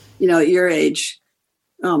with, at your age.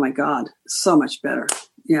 Oh, my God, so much better.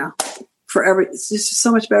 Yeah. It's just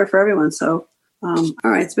so much better for everyone. So, all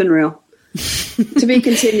right, it's been real. To be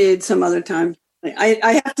continued some other time.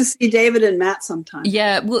 I have to see David and Matt sometime.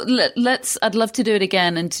 Yeah, well, I'd love to do it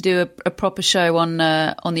again and to do a proper show on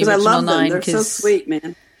the original I love them. 9. They're so sweet,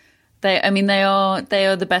 man. They are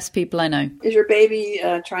the best people I know. Is your baby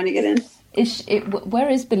trying to get in? Where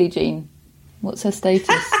is Billie Jean? What's her status?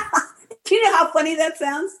 Do you know how funny that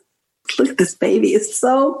sounds? Look at this baby. It's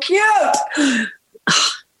so cute.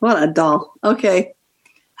 What a doll. Okay.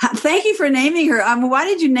 Thank you for naming her. Why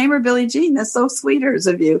did you name her Billie Jean? That's so sweet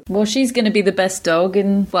of you. Well, she's going to be the best dog,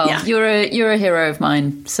 and you're a hero of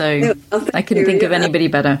mine. So I couldn't think of anybody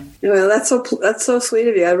better. Well, that's so sweet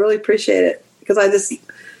of you. I really appreciate it because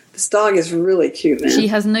this dog is really cute, man. She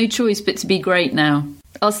has no choice but to be great now.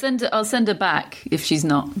 I'll send her back if she's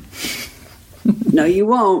not. No, you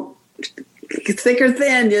won't. Thick or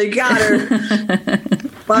thin, you got her.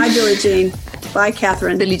 Bye, Billie Jean. Bye,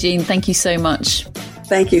 Catherine. Billie Jean, thank you so much.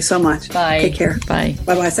 Thank you so much. Bye. Take care. Bye.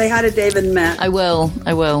 Bye-bye. Say hi to David and Matt. I will.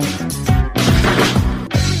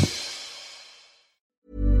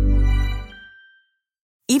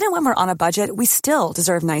 Even when we're on a budget, we still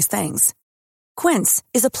deserve nice things. Quince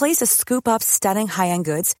is a place to scoop up stunning high-end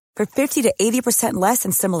goods for 50 to 80% less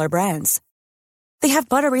than similar brands. They have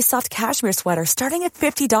buttery soft cashmere sweaters starting at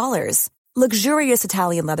 $50, luxurious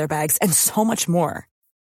Italian leather bags, and so much more.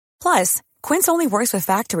 Plus, Quince only works with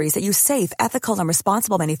factories that use safe, ethical, and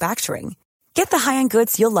responsible manufacturing. Get the high-end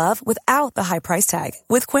goods you'll love without the high price tag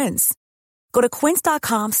with Quince. Go to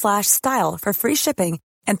quince.com/style for free shipping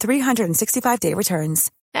and 365-day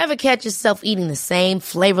returns. Ever catch yourself eating the same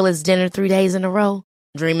flavorless dinner 3 days in a row?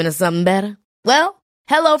 Dreaming of something better? Well,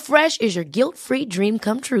 HelloFresh is your guilt-free dream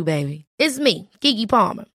come true, baby. It's me, Keke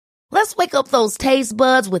Palmer. Let's wake up those taste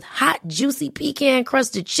buds with hot, juicy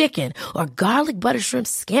pecan-crusted chicken or garlic butter shrimp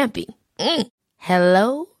scampi.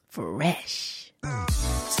 Hello Fresh.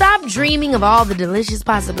 Stop dreaming of all the delicious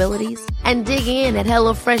possibilities and dig in at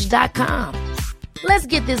HelloFresh.com. Let's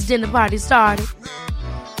get this dinner party started.